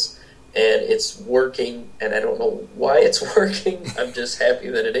of this. and it's working, and I don't know why it's working. I'm just happy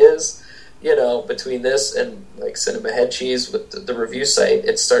that it is. Between this and like Cinema Head Cheese with the review site,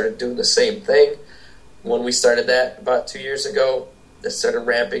 it started doing the same thing. When we started that about 2 years ago, it started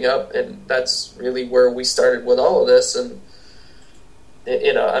ramping up, and that's really where we started with all of this. And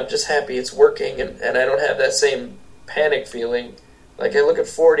I'm just happy it's working, and I don't have that same panic feeling. Like I look at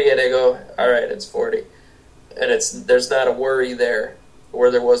 40 and I go, all right, it's 40, and there's not a worry there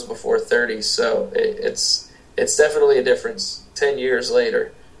where there was before 30. So it's definitely a difference 10 years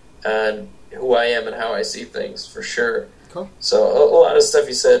later on who I am and how I see things, for sure. Cool. So a lot of stuff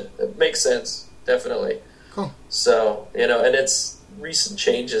you said makes sense, definitely. Cool. So, and it's recent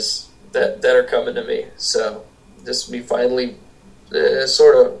changes that are coming to me. So just me finally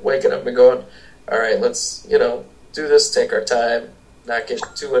sort of waking up and going, all right, let's, do this, take our time, not get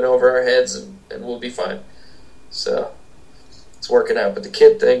too in over our heads, and we'll be fine. So it's working out. But the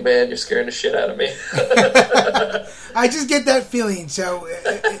kid thing, man, you're scaring the shit out of me. I just get that feeling. So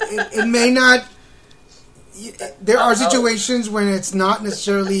it may not. There are situations when it's not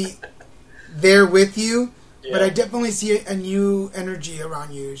necessarily there with you, but I definitely see a new energy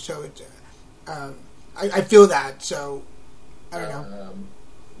around you. So I feel that. So I don't know.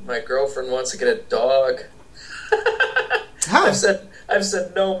 My girlfriend wants to get a dog. How? I've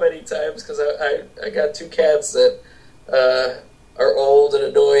said no many times because I got 2 cats that are old and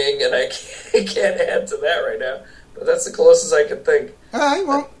annoying, and I can't add to that right now. But that's the closest I can think. All right,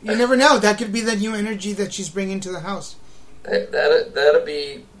 well, you never know. That could be the new energy that she's bringing to the house. That'll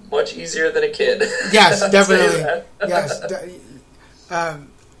be much easier than a kid. Yes, definitely. Yes.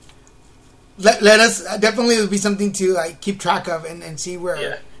 Let us definitely, it'll be something to keep track of and see where.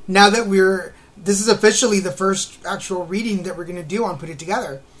 Yeah. Now that this is officially the first actual reading that we're going to do on Put It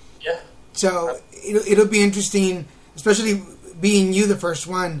Together. Yeah. So it'll be interesting, especially being you the first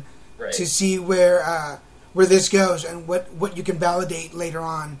one, right, to see where this goes and what you can validate later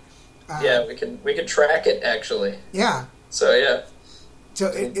on. We can track it actually. Yeah. So yeah.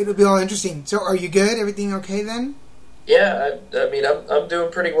 So it'll be all interesting. So are you good? Everything okay then? Yeah, I mean I'm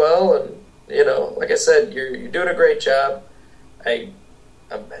doing pretty well, and like I said, you're doing a great job.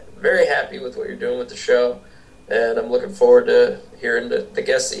 I'm very happy with what you're doing with the show, and I'm looking forward to hearing the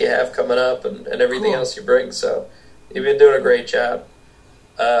guests that you have coming up and everything else you bring. So you've been doing a great job.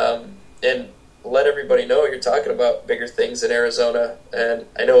 And let everybody know you're talking about bigger things in Arizona. And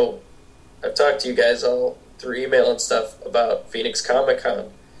I know I've talked to you guys all through email and stuff about Phoenix Comic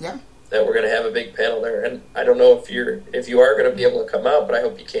Con. Yeah. That we're going to have a big panel there. And I don't know if you are going to be able to come out, but I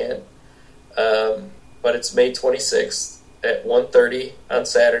hope you can. But it's May 26th at 1:30 on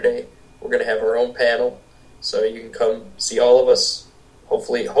Saturday. We're going to have our own panel, so you can come see all of us.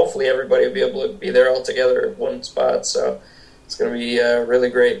 Hopefully everybody will be able to be there all together at one spot. So it's going to be really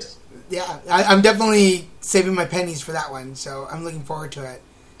great. Yeah, I'm definitely saving my pennies for that one, so I'm looking forward to it.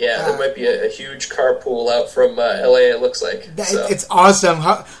 Yeah, there might be a huge carpool out from LA, it looks like. So. It's awesome.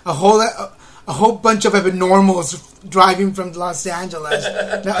 A whole bunch of abnormals driving from Los Angeles.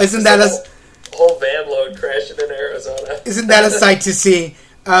 Now, isn't that a whole van load crashing in Arizona? Isn't that a sight to see?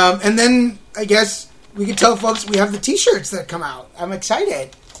 And then I guess we can tell folks we have the T-shirts that come out. I'm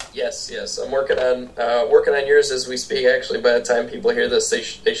excited. Yes. I'm working on yours as we speak. Actually, by the time people hear this,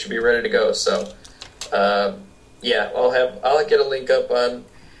 they should be ready to go. So, I'll get a link up on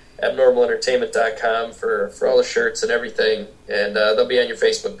abnormalentertainment.com for all the shirts and everything, and they'll be on your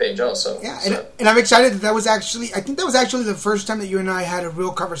Facebook page also. Yeah, and I'm excited that was actually, I think that was actually the first time that you and I had a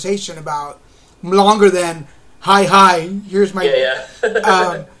real conversation about longer than hi. Here's my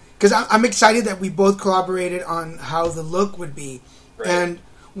because I'm excited that we both collaborated on how the look would be, right. And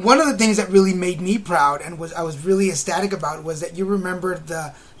one of the things that really made me proud and I was really ecstatic about was that you remembered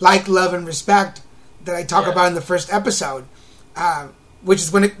the like, love, and respect that I talk about in the first episode, which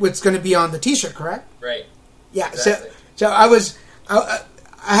is what's going to be on the T-shirt, correct? Right. Yeah. Exactly. So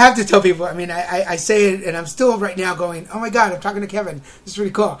I have to tell people. I mean, I say it, and I'm still right now going, "Oh my God, I'm talking to Kevin. This is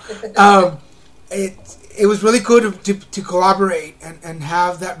really cool." It was really cool to collaborate and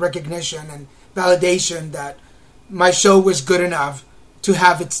have that recognition and validation that my show was good enough to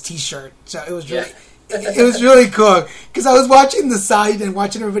have its T-shirt. So it was really, it was really cool because I was watching the site and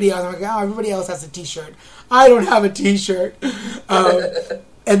watching everybody else. I'm like, oh, everybody else has a T-shirt. I don't have a T-shirt.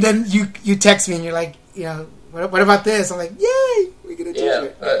 And then you text me and you're like, what about this? I'm like, yay, we get a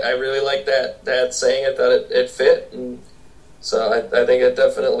T-shirt. Yeah, I really like that saying. I thought it fit, and so I think it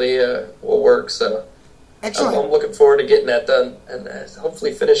definitely will work. So excellent. I'm looking forward to getting that done and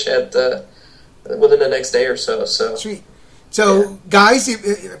hopefully finish at within the next day or so. So sweet. So guys,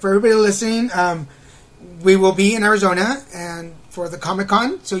 for everybody listening, we will be in Arizona, and for the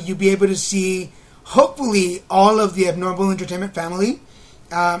Comic-Con, so you'll be able to see, hopefully, all of the Abnormal Entertainment family.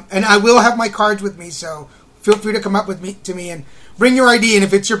 And I will have my cards with me, so feel free to come up to me and bring your ID, and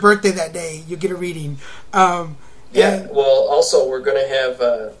if it's your birthday that day, you get a reading. Well, also, we're going to have,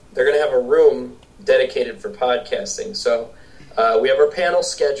 they're going to have a room dedicated for podcasting, so we have our panel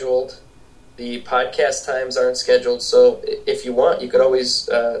scheduled. The podcast times aren't scheduled, so if you want, you could always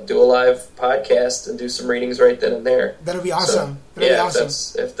do a live podcast and do some readings right then and there. That'll be awesome. So,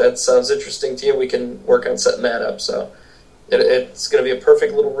 if that sounds interesting to you, we can work on setting that up. So it's going to be a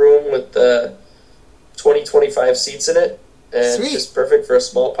perfect little room with 20-25 seats in it, and Sweet. just perfect for a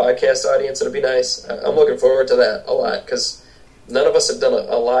small podcast audience. It'll be nice. I'm looking forward to that a lot, because none of us have done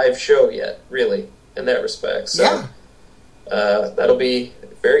a live show yet, really, in that respect. So Yeah. That'll be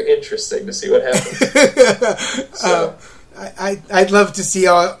very interesting to see what happens. So, I'd love to see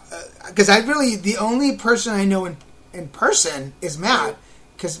all, because the only person I know in person is Matt,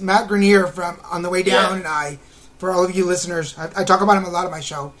 because Matt Grenier from On the Way Down and I, for all of you listeners, I talk about him a lot on my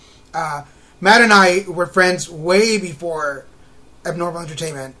show. Matt and I were friends way before Abnormal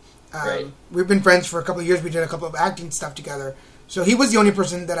Entertainment. Right. We've been friends for a couple of years. We did a couple of acting stuff together. So he was the only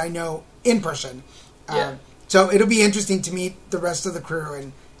person that I know in person. So it'll be interesting to meet the rest of the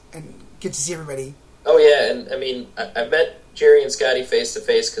crew and get to see everybody. Oh, yeah, and I mean, I met Jerry and Scotty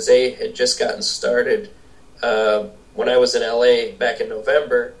face-to-face because they had just gotten started when I was in L.A. back in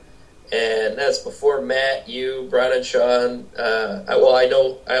November, and that's before Matt, you, Brian, and Sean.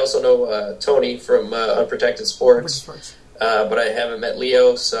 I also know Tony from Unprotected Sports, but I haven't met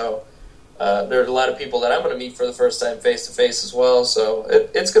Leo, so there's a lot of people that I'm going to meet for the first time face-to-face as well, so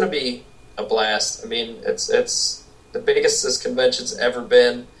it's going to be a blast. I mean, it's the biggest this convention's ever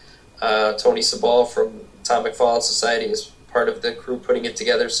been. Tony Sabal from Atomic Fallout Society is part of the crew putting it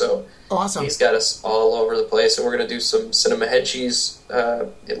together, so awesome. He's got us all over the place, and we're going to do some Cinema Head Cheese,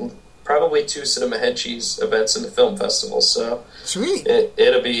 probably 2 Cinema Head Cheese events in the film festival, so Sweet.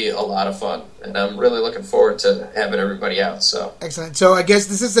 It'll be a lot of fun, and I'm really looking forward to having everybody out. So Excellent. So I guess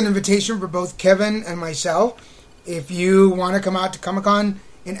this is an invitation for both Kevin and myself. If you want to come out to Comic-Con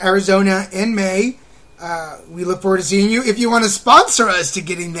in Arizona in May, we look forward to seeing you. If you want to sponsor us to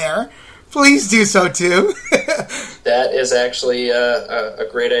getting there, please do so too. that is actually a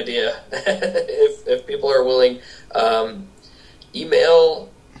great idea. if people are willing, email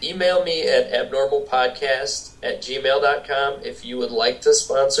me at abnormalpodcast@gmail.com if you would like to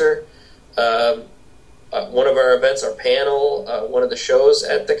sponsor one of our events, our panel, one of the shows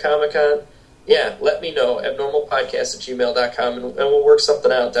at the Comic-Con. Yeah, let me know, abnormalpodcast@gmail.com, and we'll work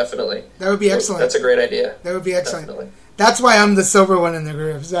something out, definitely. That would be excellent. That's a great idea. That would be excellent. Definitely. That's why I'm the silver one in the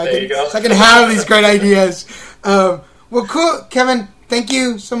group. So There you go. So I can have these great ideas. Well, cool. Kevin, thank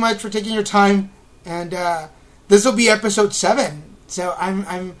you so much for taking your time. And this will be episode 7. So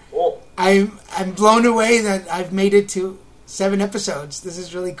I'm Cool. I'm blown away that I've made it to 7 episodes. This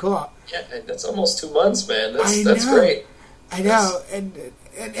is really cool. Yeah, that's almost 2 months, man. I That's know. great. I know, and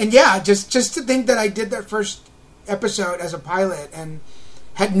yeah, just to think that I did that first episode as a pilot and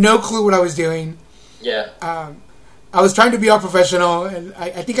had no clue what I was doing. Yeah. I was trying to be all professional, and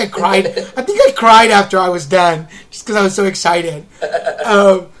I think I cried. I think I cried after I was done, just because I was so excited.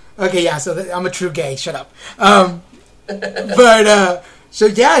 Okay, yeah, so I'm a true gay. Shut up.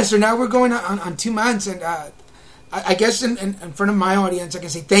 So now we're going on 2 months, and I guess in front of my audience, I can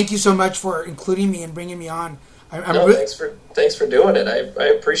say thank you so much for including me and bringing me on. Thanks for doing it. I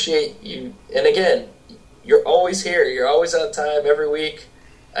appreciate you. And again, you're always here. You're always on time every week.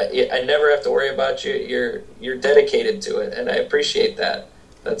 I never have to worry about you. You're dedicated to it, and I appreciate that.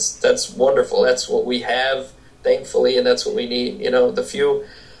 That's wonderful. That's what we have, thankfully, and that's what we need. You know, the few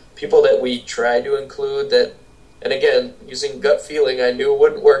people that we try to include that, and again, using gut feeling, I knew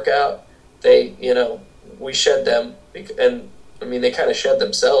wouldn't work out. We shed them, and I mean, they kind of shed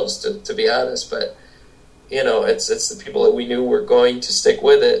themselves, to be honest, but. It's the people that we knew were going to stick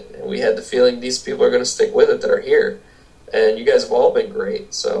with it, and we had the feeling these people are going to stick with it that are here. And you guys have all been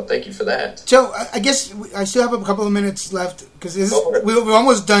great, so thank you for that. So I guess I still have a couple of minutes left, because we've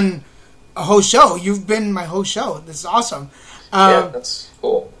almost done a whole show. You've been my whole show. This is awesome. Yeah, that's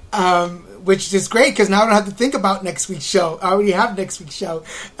cool. Which is great, because now I don't have to think about next week's show. I already have next week's show.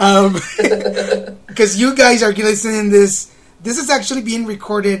 Because you guys are listening to this. This is actually being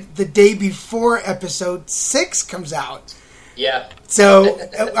recorded the day before episode 6 comes out. Yeah. So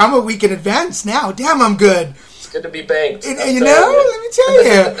I'm a week in advance now. Damn, I'm good. It's good to be banked. And let me tell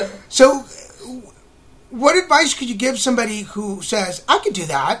you. So what advice could you give somebody who says, I could do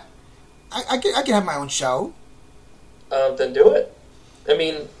that? I can have my own show. Then do it. I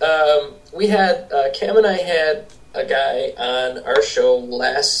mean, we had, Cam and I had a guy on our show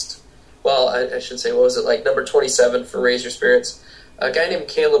I should say, what was it, like number 27 for Raise Your Spirits, a guy named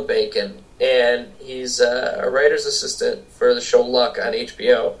Caleb Bacon, and he's a writer's assistant for the show Luck on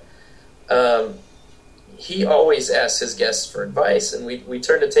HBO. He always asks his guests for advice, and we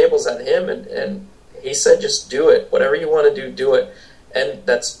turned the tables on him, and he said, just do it. Whatever you want to do, do it. And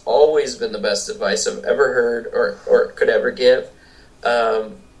that's always been the best advice I've ever heard or could ever give.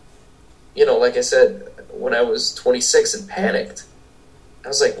 Like I said, when I was 26 and panicked, I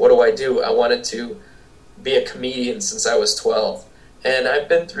was like, what do? I wanted to be a comedian since I was 12. And I've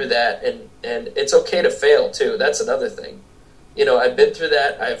been through that, and it's okay to fail, too. That's another thing. I've been through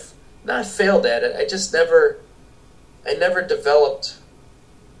that. I've not failed at it. I never developed...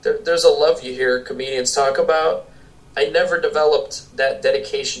 There's a love you hear comedians talk about. I never developed that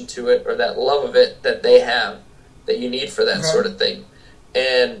dedication to it or that love of it that they have, that you need for that sort of thing.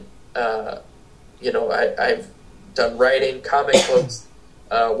 And, I've done writing, comic books,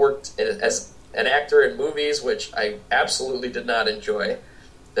 worked as an actor in movies, which I absolutely did not enjoy.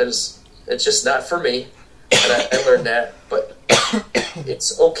 It's just not for me, and I learned that. But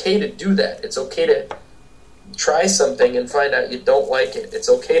it's okay to do that. It's okay to try something and find out you don't like it. It's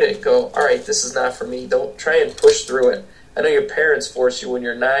okay to go, all right, this is not for me. Don't try and push through it. I know your parents force you when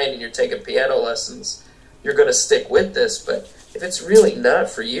you're 9 and you're taking piano lessons. You're going to stick with this, but if it's really not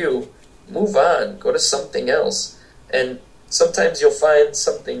for you, move on. Go to something else. And sometimes you'll find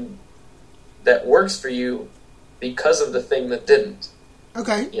something that works for you because of the thing that didn't.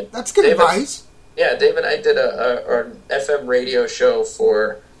 Okay, that's good advice. Yeah, Dave and I did an FM radio show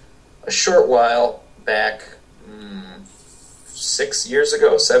for a short while back, 7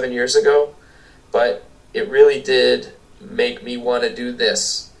 years ago, but it really did make me want to do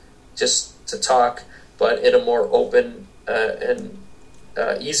this, just to talk, but in a more open and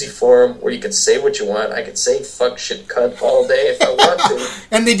easy forum where you could say what you want. I could say fuck, shit, cunt all day if I want to.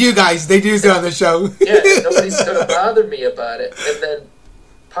 And they do, guys. They do on the show. Yeah, nobody's going to bother me about it. And then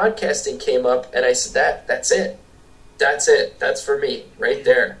podcasting came up, and I said, that's it. That's it. That's for me, right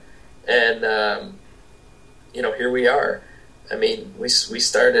there. And, here we are. I mean, we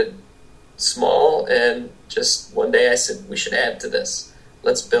started small, and just one day I said, we should add to this.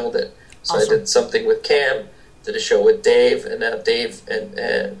 Let's build it. So awesome. I did something with Cam, did a show with Dave, and now Dave and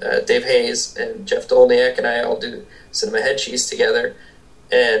Dave Hayes and Jeff Dolniak and I all do Cinema Head Cheese together.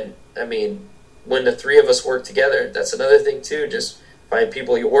 And, I mean, when the three of us work together, that's another thing, too. Just find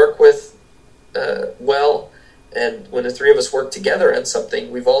people you work with well. And when the three of us work together on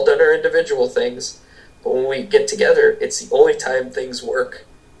something, we've all done our individual things. But when we get together, it's the only time things work.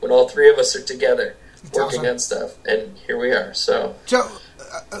 When all three of us are together working on stuff. And here we are. So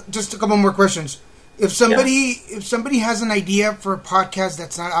just a couple more questions. If somebody has an idea for a podcast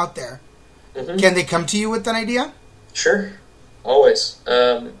that's not out there, can they come to you with an idea? Sure. Always.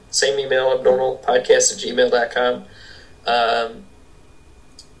 Same email, abnormalpodcast@gmail.com.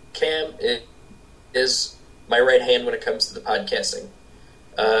 Cam is my right hand when it comes to the podcasting.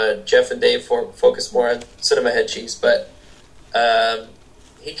 Jeff and Dave focus more on Cinema Head Cheese, but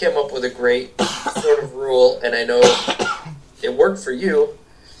he came up with a great sort of rule, and I know it worked for you,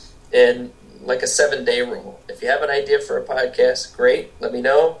 and like a 7-day rule. If you have an idea for a podcast, great, let me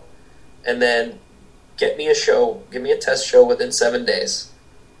know, and then get me a show, give me a test show within 7 days.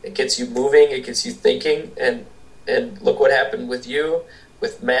 It gets you moving, it gets you thinking, and look what happened with you,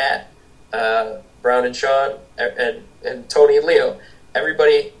 with Matt, Brown and Sean, and Tony and Leo.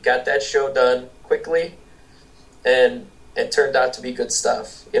 Everybody got that show done quickly, and it turned out to be good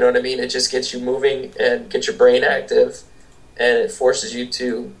stuff. You know what I mean? It just gets you moving and gets your brain active, and it forces you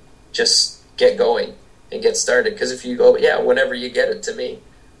to just get going and get started. Because if you go, whenever you get it to me,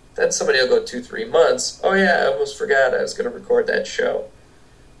 then somebody will go 2-3 months. Oh yeah, I almost forgot I was going to record that show.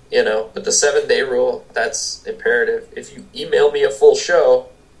 But the 7-day rule, that's imperative. If you email me a full show,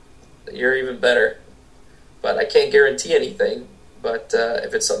 you're even better. But I can't guarantee anything. But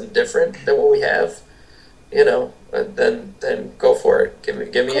if it's something different than what we have, then go for it. Give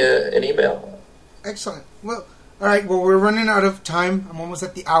me an email. Excellent. Well, all right. Well, we're running out of time. I'm almost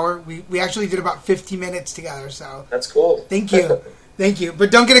at the hour. We actually did about 50 minutes together, so that's cool. Thank you, thank you. But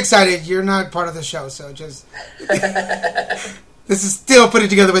don't get excited. You're not part of the show, so just this is still put it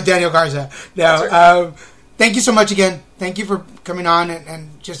together with Daniel Garza. Now, right. Thank you so much again. Thank you for coming on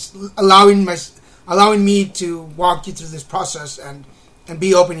and just allowing me to walk you through this process and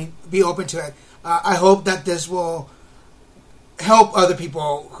be open to it. I hope that this will help other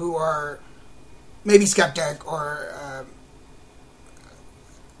people who are maybe skeptic or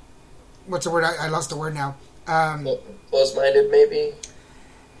what's the word? I lost the word now. Close-minded, maybe.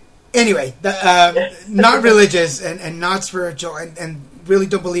 Anyway, not religious and not spiritual and really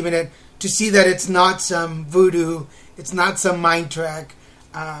don't believe in it, to see that it's not some voodoo, it's not some mind trick.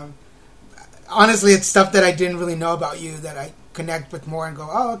 Honestly, it's stuff that I didn't really know about you that I connect with more and go,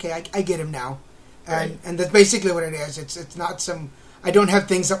 oh, okay, I get him now. And and that's basically what it is. It's not some, I don't have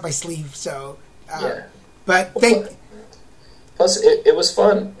things up my sleeve, so. But Plus, it was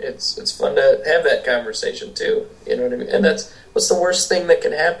fun. It's fun to have that conversation too. You know what I mean? And what's the worst thing that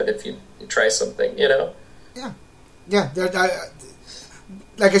can happen if you try something? You know? Yeah.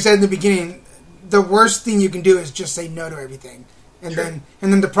 Like I said in the beginning, the worst thing you can do is just say no to everything, and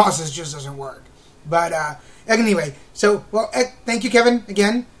then the process just doesn't work. But anyway, so thank you, Kevin,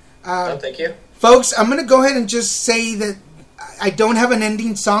 again. Thank you, folks. I'm gonna go ahead and just say that I don't have an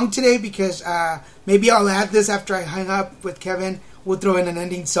ending song today because maybe I'll add this after I hang up with Kevin. We'll throw in an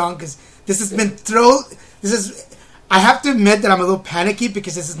ending song because this has been I have to admit that I'm a little panicky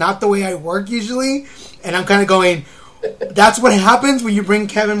because this is not the way I work usually, and I'm kind of going. That's what happens when you bring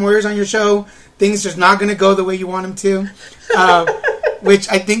Kevin Moyers on your show. Things just not going to go the way you want them to. Which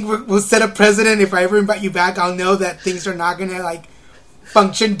I think will set a precedent. If I ever invite you back, I'll know that things are not going to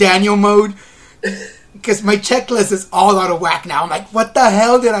function Daniel mode. Because my checklist is all out of whack now. I'm like, what the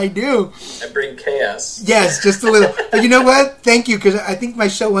hell did I do? I bring chaos. Yes, just a little. But you know what? Thank you, because I think my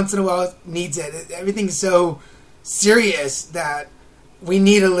show once in a while needs it. Everything's so serious that we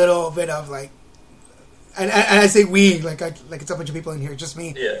need a little bit of and I say we, like it's a bunch of people in here, just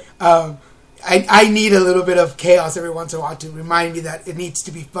me. Yeah. I need a little bit of chaos every once in a while to remind me that it needs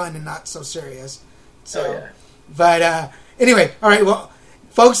to be fun and not so serious. So, But anyway, all right, well,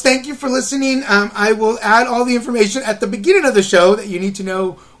 folks, thank you for listening. I will add all the information at the beginning of the show that you need to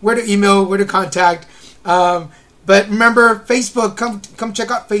know where to email, where to contact. But remember, Facebook, come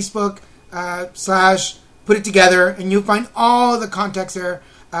check out Facebook / Put It Together, and you'll find all the contacts there.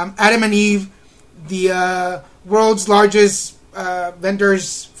 Adam and Eve, the world's largest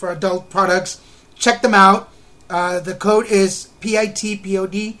vendors for adult products. Check them out. The code is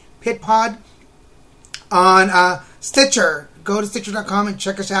PITPOD, PitPod, on Stitcher. Go to Stitcher.com and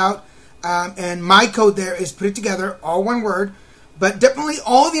check us out. And my code there is Put It Together, all one word. But definitely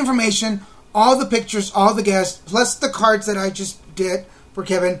all the information, all the pictures, all the guests, plus the cards that I just did for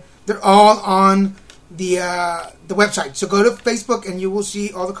Kevin, they're all on the website. So go to Facebook and you will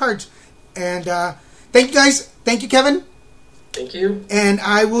see all the cards. And thank you guys. Thank you, Kevin. Thank you. And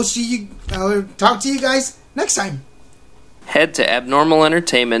I will talk to you guys next time. Head to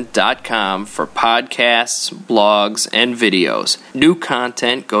abnormalentertainment.com for podcasts, blogs, and videos. New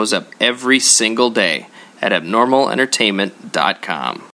content goes up every single day at abnormalentertainment.com.